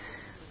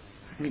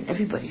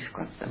everybody's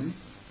got them.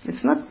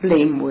 It's not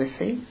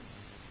blameworthy.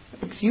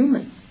 It's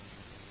human.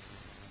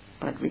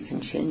 But we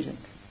can change it.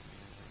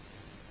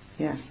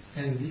 Yeah.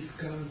 And this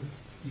comes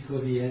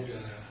because he had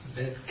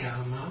bad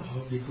karma,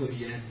 or because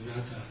he had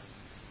not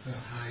a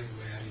high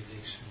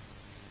realization?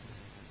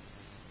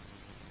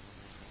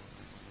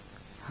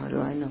 How do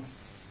I know?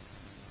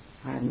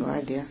 I have no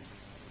idea.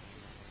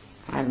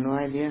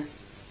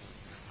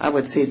 I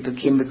would say it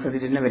became because he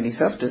didn't have any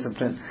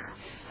self-discipline.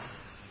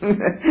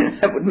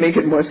 That would make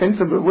it more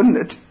sensible, wouldn't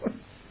it?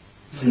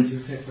 But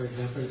you said, for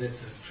example, that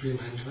a stream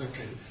enterer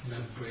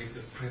cannot break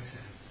the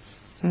precept.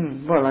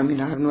 Well, I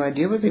have no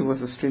idea whether he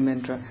was a stream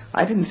enterer.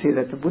 I didn't say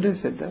that. The Buddha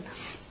said that.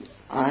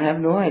 I have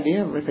no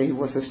idea whether he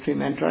was a stream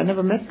enterer. I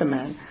never met the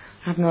man.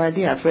 I have no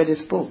idea. I've read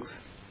his books.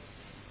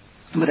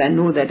 But I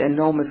know that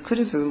enormous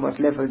criticism was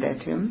leveled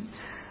at him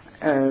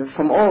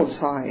from all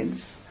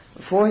sides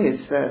for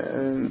his,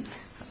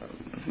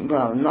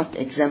 not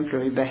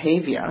exemplary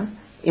behavior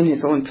in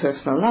his own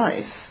personal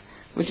life,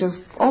 which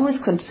was always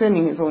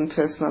concerning his own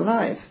personal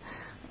life.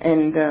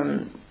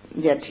 And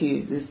yet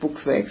his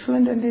books were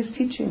excellent, and his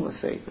teaching was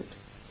very good.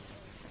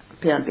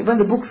 Apparently. Well,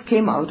 the books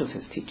came out of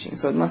his teaching,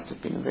 so it must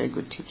have been a very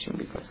good teaching,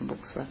 because the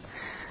books were.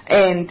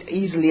 And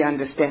easily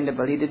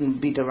understandable. He didn't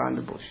beat around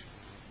the bush.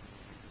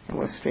 It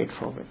was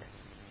straightforward.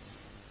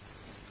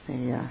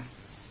 The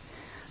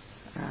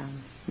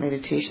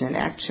meditation and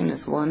action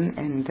is one,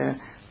 and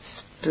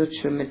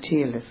spiritual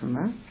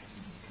materialism,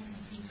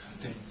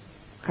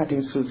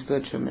 Cutting through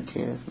spiritual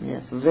materialism,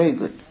 yes, very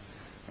good,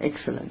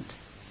 excellent.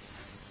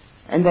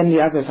 And then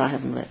the others I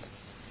haven't read.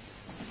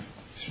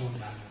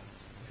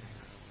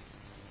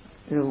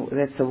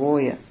 That's a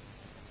warrior.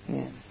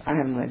 Yes, I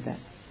haven't read that.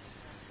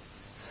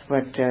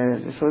 But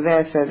so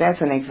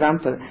that's an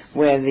example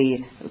where the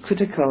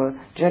critical,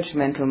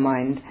 judgmental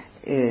mind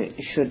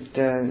should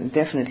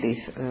definitely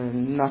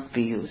not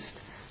be used.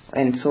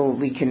 And so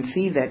we can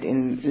see that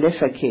in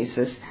lesser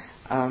cases,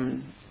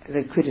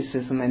 the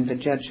criticism and the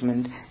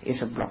judgment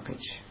is a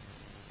blockage.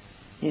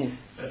 Yes.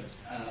 But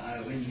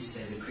when you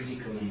say the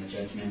critical and the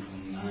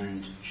judgmental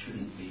mind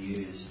shouldn't be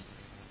used,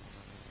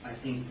 I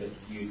think that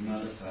you'd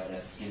modify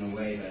that in a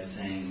way by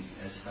saying,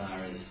 as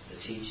far as the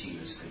teaching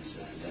was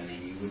concerned,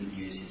 you wouldn't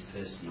use his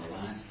personal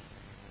life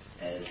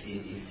as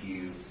if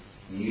you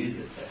knew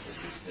that that was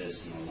his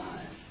personal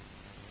life,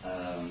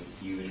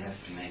 you would have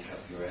to make up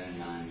your own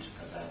mind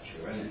about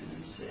your own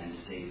and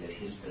see that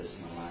his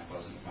personal life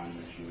wasn't one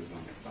that you would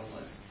want to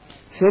follow.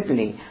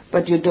 Certainly,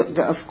 but you don't,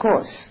 of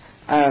course.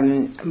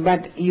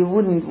 But you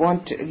wouldn't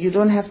want to, you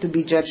don't have to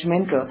be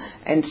judgmental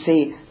and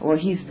say, well,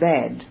 he's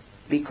bad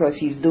because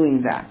he's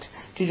doing that.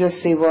 To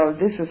just say, well,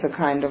 this is a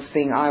kind of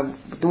thing I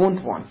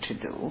don't want to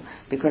do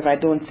because I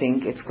don't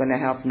think it's going to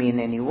help me in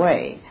any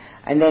way.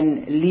 And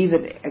then leave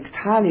it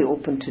entirely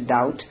open to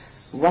doubt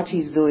what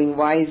he's doing,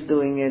 why he's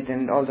doing it,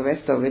 and all the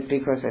rest of it,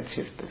 because that's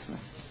his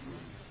business.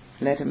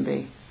 Let him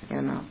be,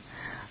 you know.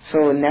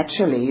 So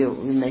naturally you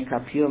make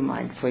up your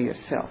mind for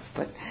yourself,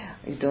 but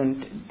you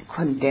don't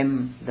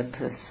condemn the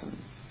person,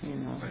 you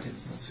know. But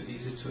it's not so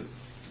easy to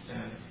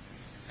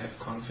have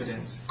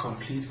confidence,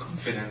 complete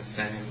confidence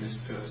then in this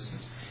person,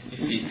 if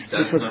he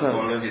does not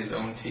follow his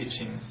own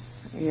teaching.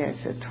 Yes,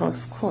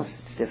 of course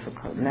it's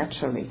difficult,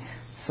 naturally.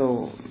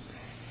 So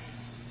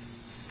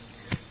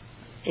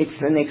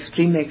it's an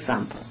extreme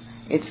example.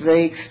 It's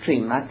very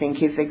extreme. I think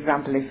his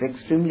example is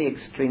extremely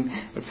extreme.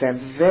 It's a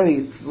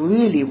very,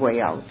 really way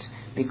out,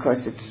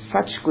 because it's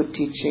such good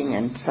teaching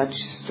and such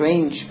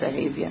strange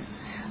behavior.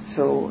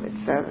 So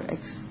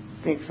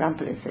the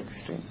example is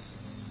extreme.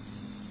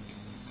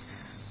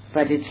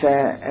 But it's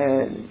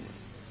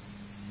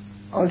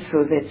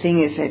also the thing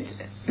is that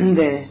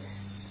the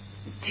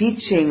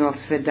teaching of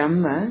the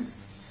Dhamma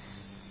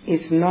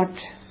is not,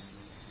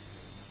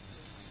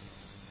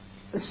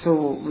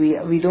 so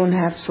we don't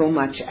have so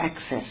much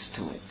access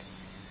to it.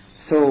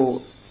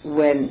 So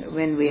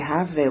when we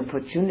have the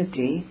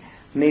opportunity,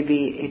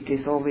 maybe it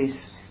is always,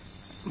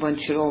 one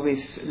should always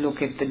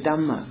look at the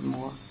Dhamma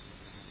more.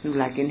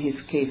 Like in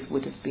his case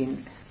would have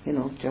been, you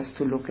know, just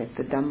to look at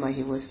the Dhamma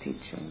he was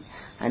teaching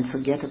and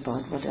forget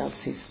about what else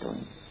he's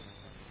doing.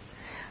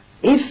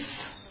 If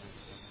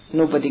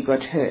nobody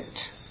got hurt,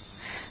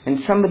 and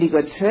somebody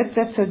gets hurt,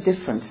 that's a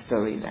different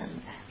story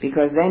then,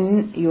 because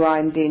then you are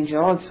in danger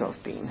also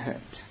of being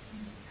hurt.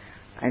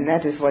 And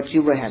that is what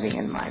you were having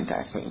in mind,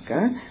 I think.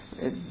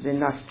 The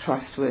not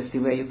trustworthy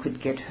where you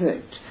could get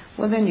hurt.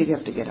 Well, then you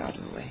have to get out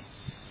of the way.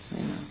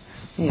 You know,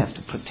 you have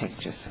to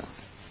protect yourself.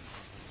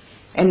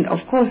 And of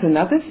course,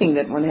 another thing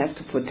that one has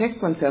to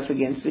protect oneself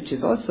against, which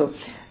is also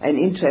an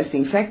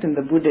interesting fact, and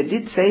the Buddha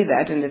did say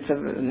that, and it's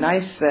a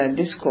nice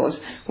discourse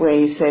where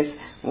he says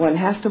one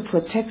has to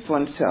protect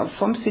oneself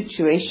from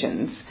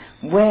situations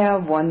where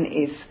one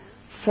is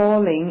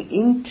falling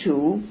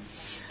into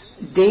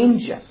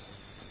danger.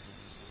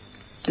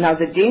 Now,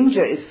 the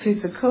danger is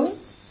physical,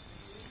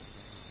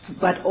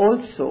 but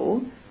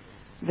also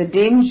the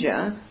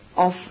danger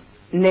of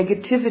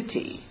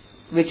negativity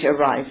which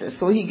arises.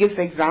 So he gives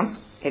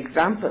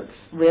examples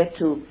where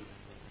to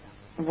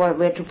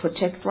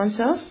protect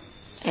oneself,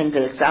 and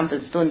the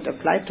examples don't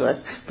apply to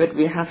us, but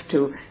we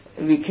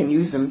can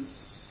use them.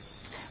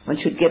 One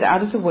should get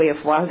out of the way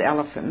of wild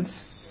elephants,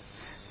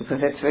 because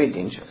that's very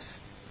dangerous.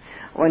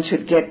 One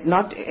should get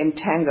not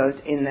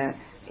entangled in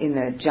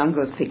a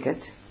jungle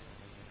thicket.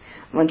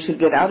 One should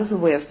get out of the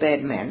way of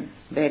bad men,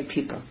 bad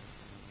people,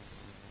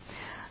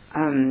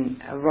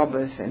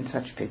 robbers and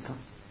such people.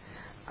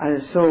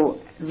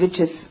 Which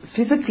is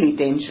physically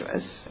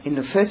dangerous in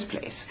the first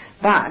place,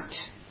 but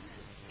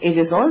it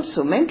is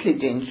also mentally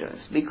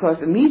dangerous,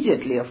 because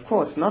immediately, of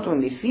course, not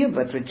only fear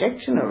but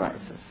rejection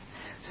arises.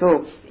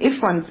 So if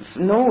one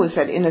knows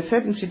that in a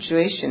certain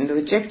situation the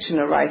rejection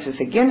arises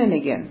again and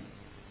again,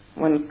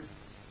 one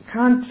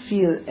can't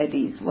feel at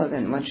ease, well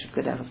then one should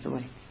get out of the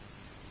way.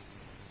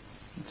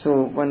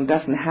 So one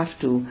doesn't have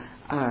to,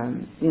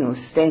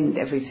 stand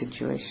every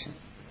situation.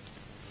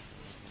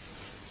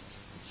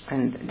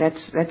 And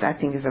that I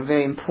think is a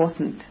very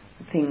important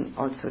thing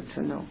also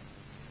to know.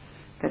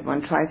 That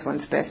one tries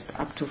one's best,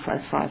 up to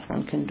 5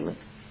 one can do it.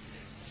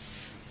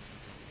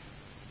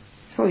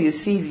 So you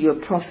see, your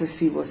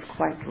prophecy was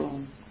quite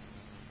wrong.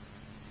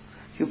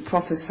 You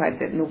prophesied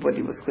that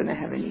nobody was going to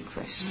have any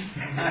questions.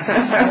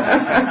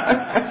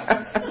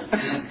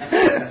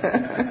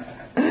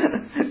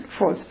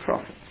 False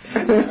prophet.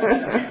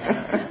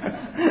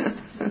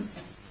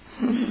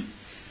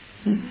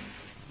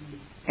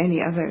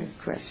 Any other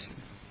questions?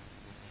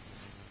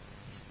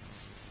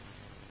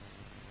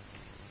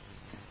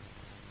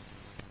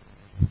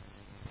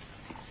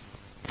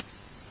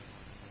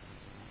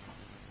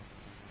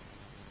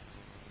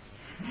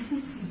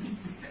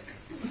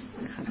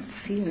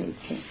 See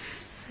anything?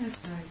 That's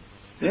right.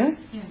 Yeah?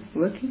 Yeah.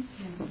 Working?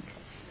 Yeah.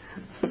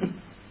 Okay.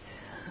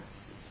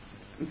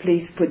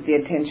 Please put the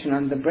attention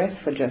on the breath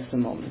for just a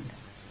moment.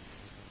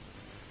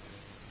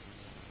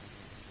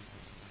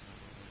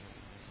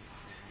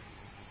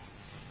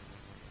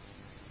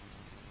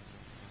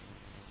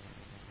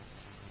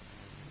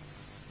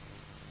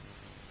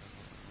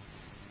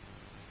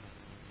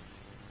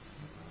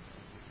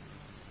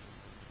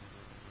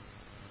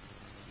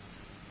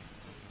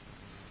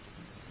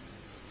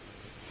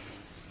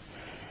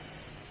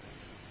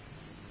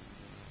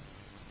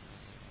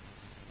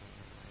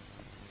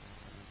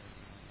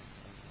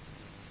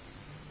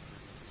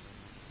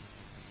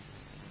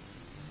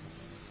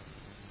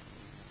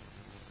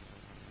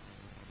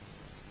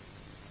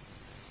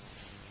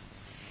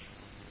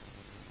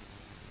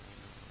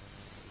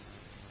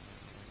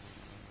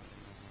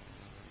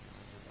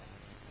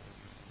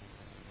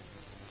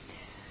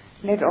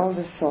 Let all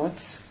the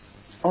thoughts,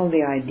 all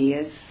the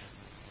ideas,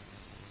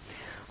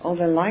 all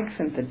the likes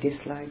and the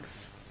dislikes,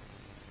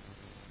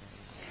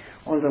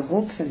 all the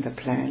hopes and the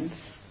plans,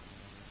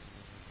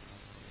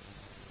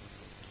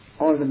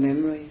 all the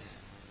memories,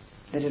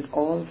 let it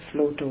all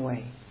float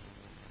away.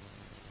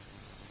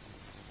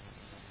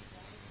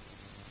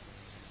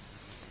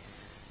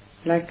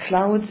 Like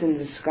clouds in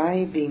the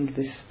sky being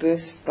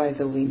dispersed by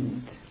the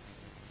wind,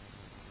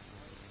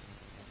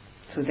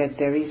 so that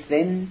there is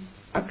then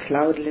a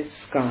cloudless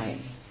sky,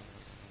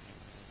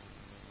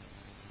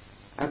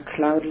 a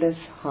cloudless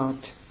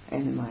heart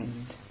and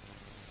mind.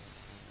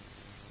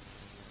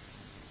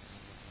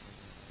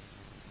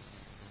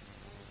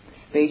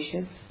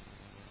 Spacious,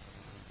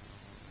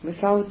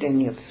 without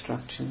any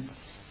obstructions.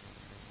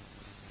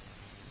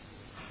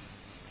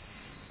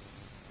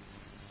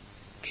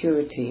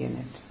 Purity in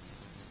it.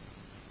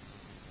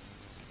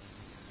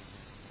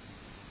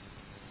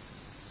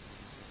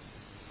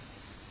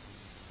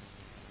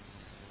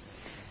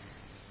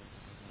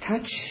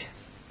 Touch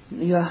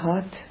your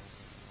heart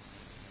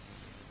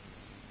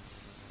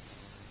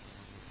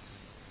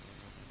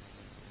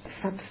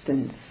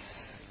substance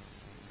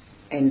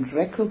and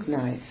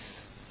recognize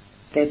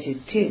that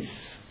it is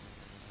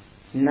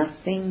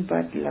nothing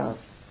but love.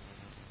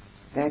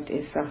 That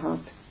is the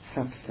heart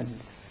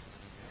substance,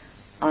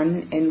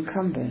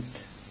 unencumbered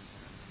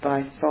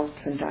by thoughts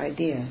and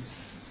ideas.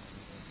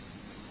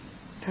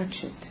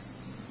 Touch it.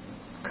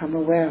 Become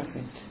aware of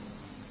it.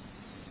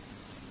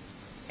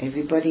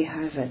 Everybody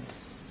has it.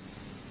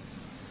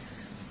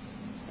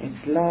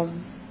 It's love,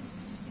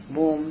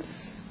 warmth,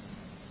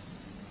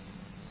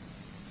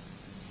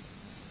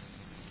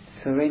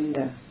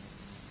 surrender.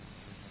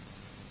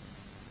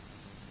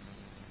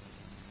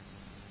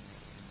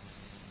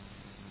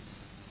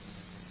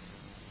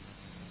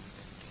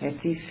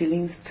 Let these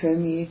feelings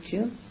permeate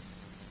you,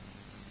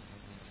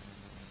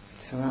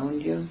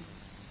 surround you.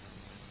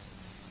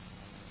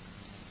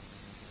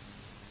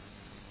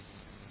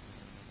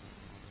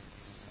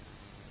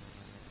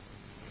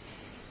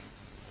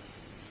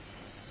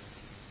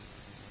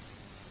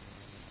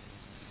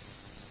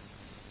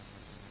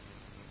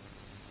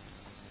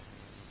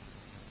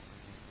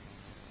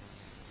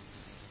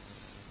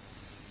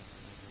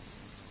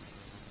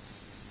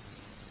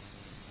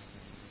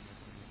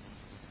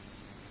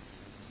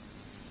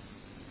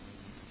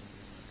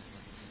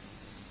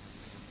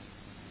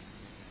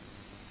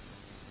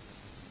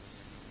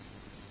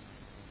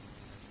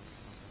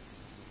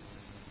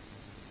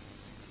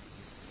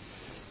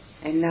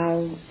 And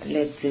now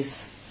let this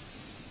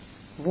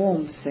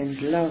warmth and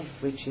love,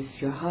 which is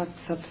your heart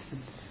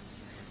substance,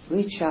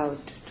 reach out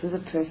to the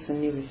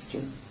person nearest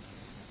you.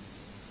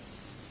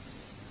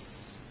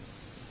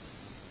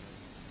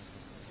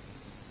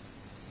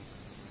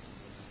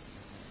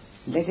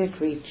 Let it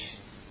reach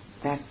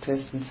that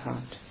person's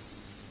heart.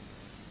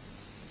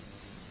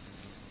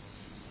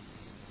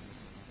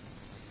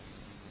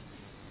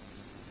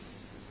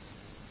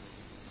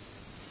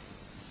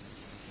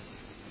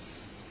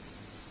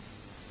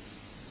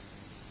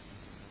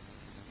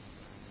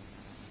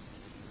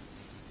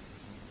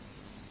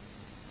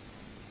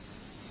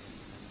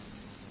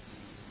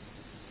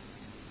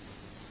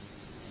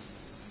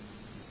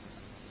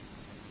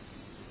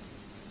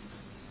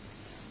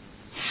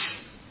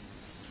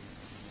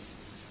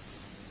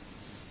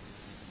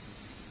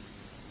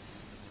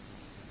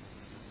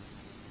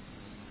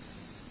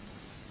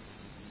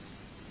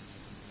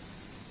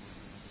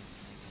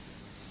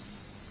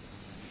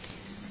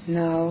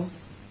 Now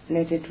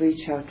let it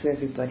reach out to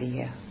everybody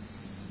here.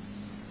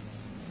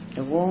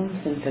 The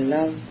warmth and the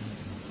love,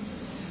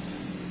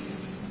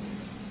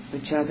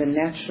 which are the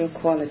natural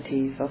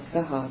qualities of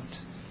the heart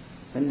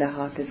when the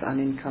heart is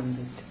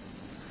unencumbered.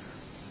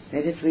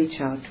 Let it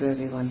reach out to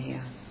everyone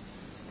here.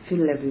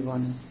 Fill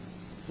everyone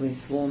with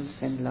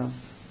warmth and love.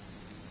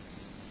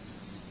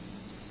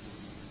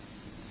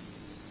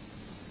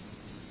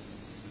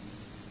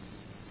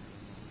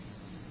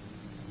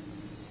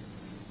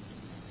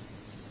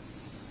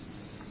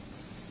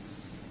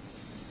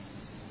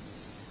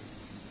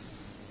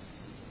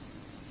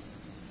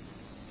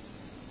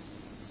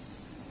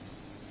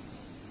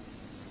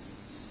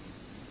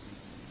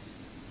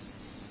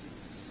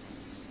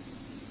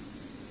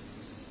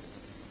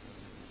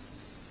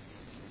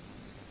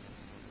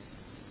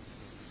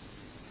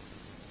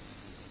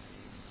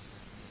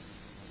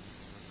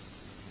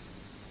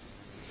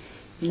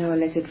 Now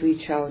let it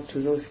reach out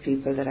to those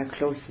people that are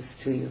closest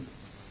to you.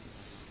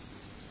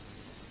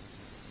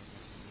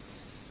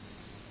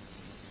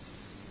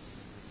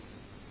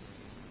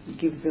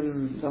 Give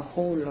them the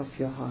whole of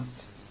your heart.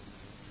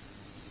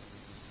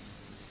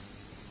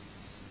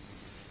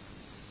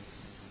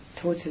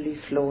 Totally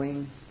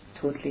flowing,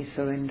 totally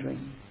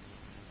surrendering.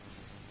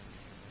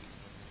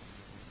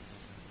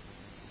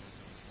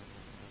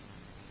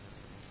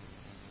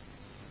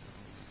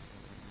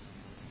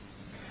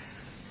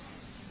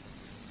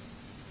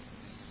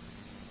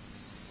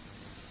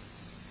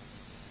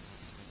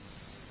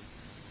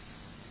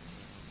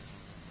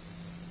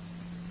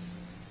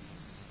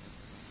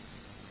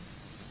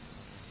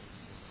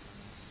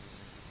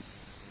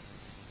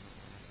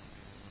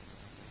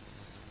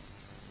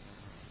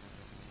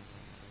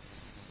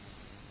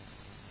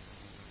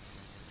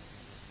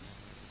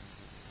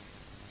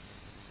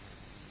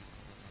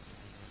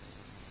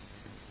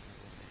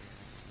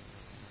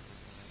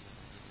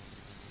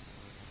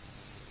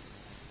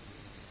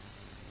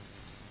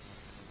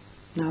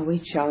 Now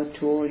reach out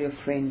to all your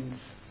friends.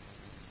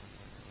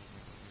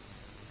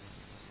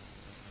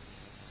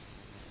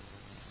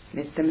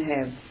 Let them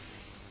have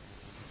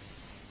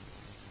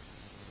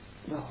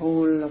the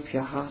whole of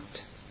your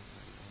heart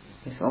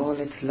with all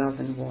its love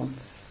and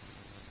warmth.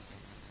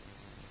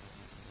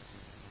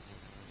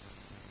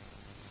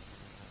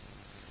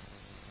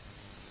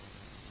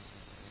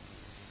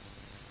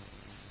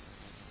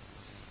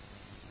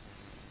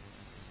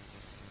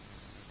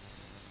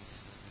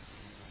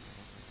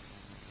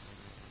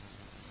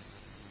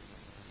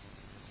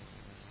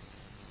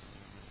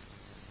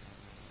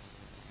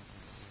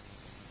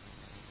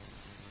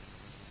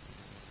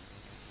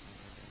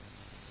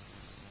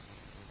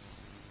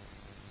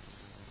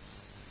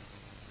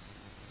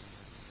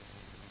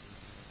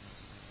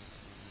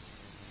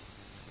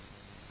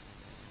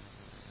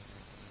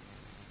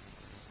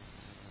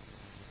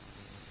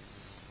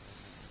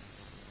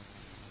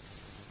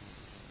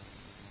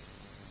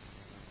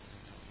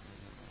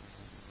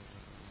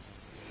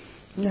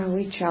 Now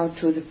reach out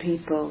to the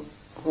people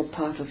who are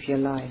part of your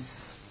life,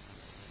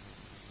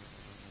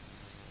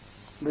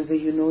 whether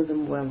you know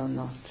them well or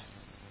not.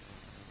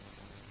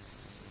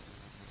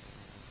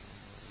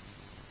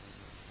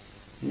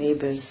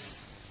 Neighbors,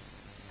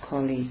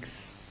 colleagues,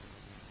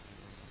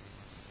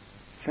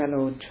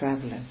 fellow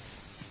travelers.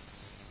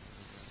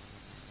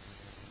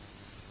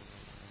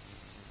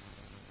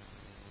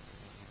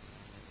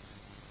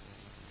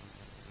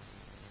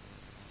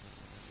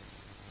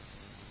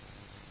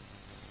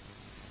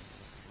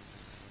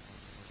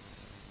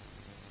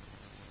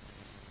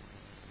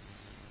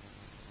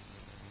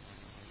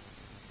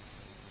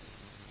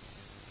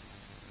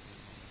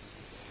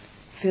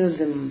 Fill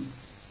them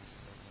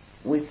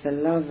with the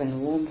love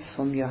and warmth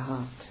from your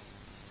heart,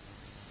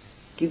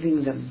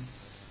 giving them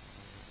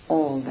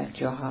all that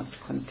your heart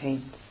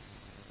contains.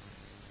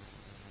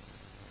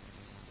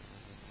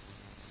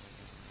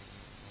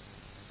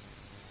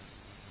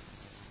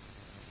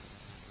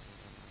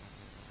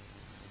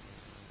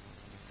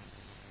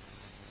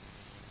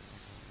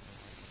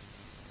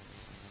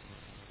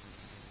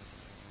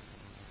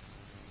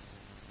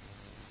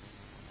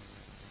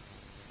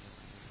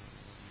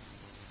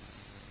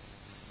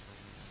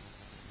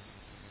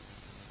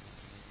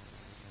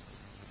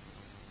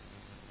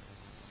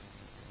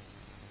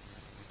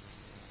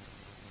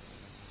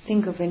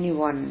 Think of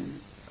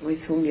anyone with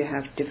whom you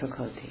have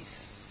difficulties.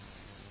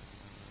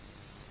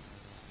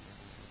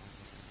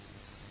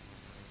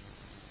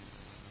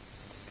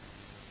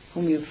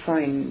 Whom you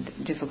find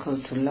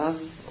difficult to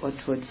love or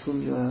towards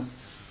whom you are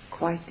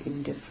quite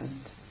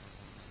indifferent.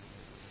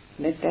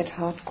 Let that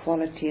heart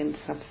quality and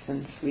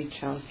substance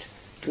reach out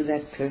to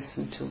that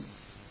person too,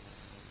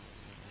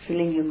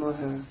 filling him or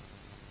her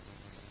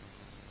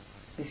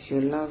with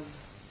your love,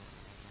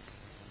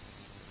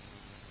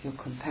 your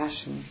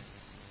compassion,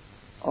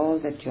 all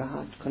that your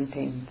heart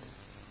contains.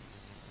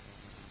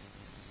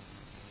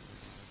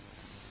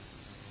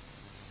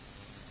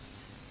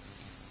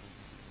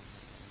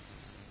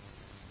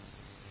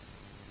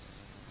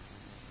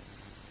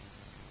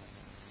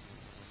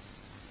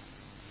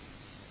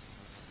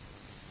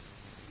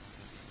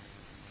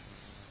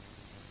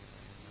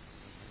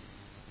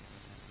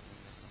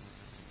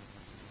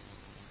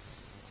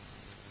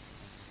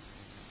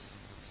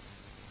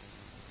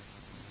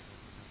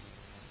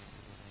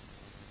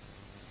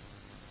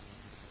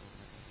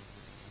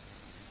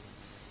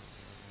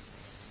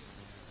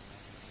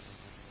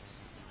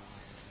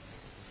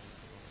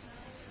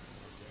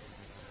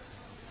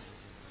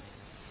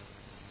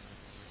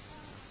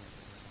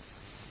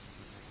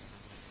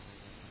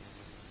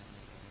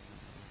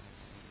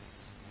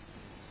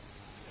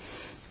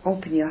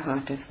 Open your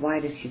heart as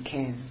wide as you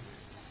can.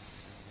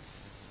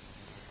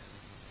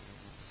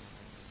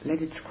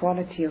 Let its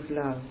quality of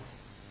love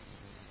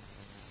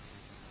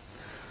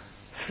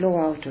flow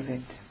out of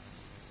it.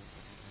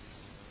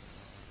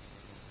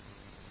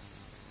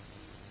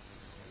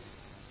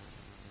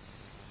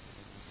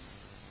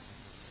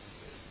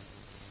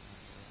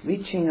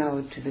 Reaching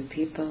out to the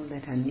people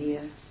that are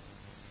near,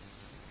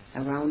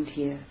 around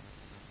here,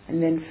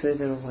 and then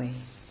further away.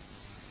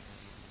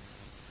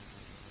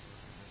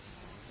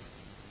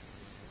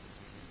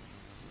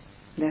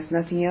 There's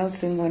nothing else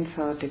in one's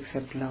heart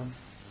except love.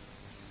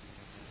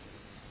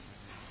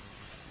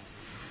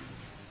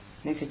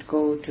 Let it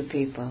go to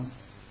people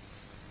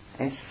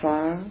as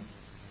far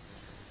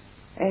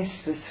as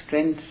the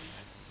strength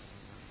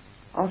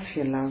of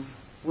your love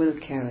will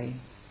carry.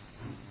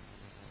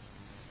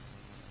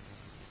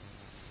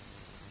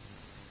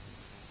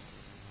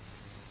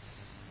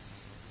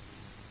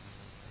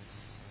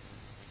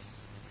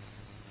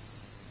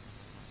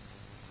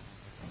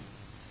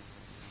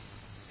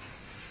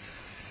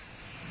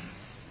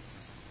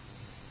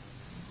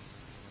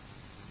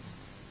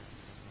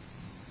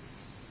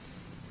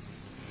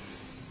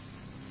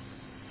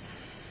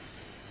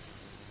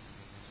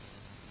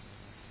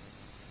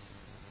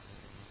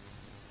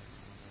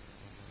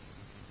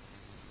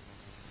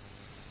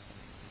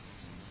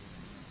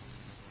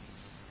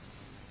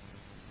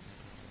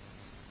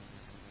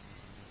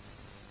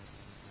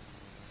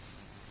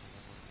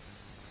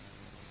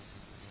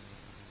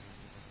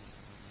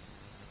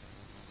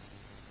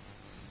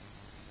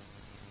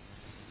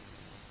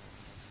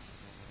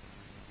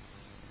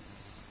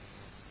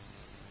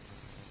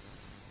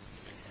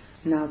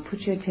 Now put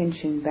your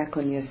attention back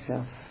on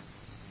yourself.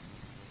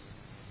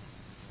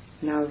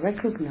 Now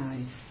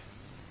recognize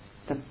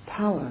the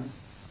power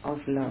of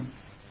love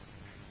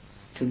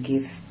to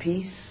give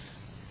peace,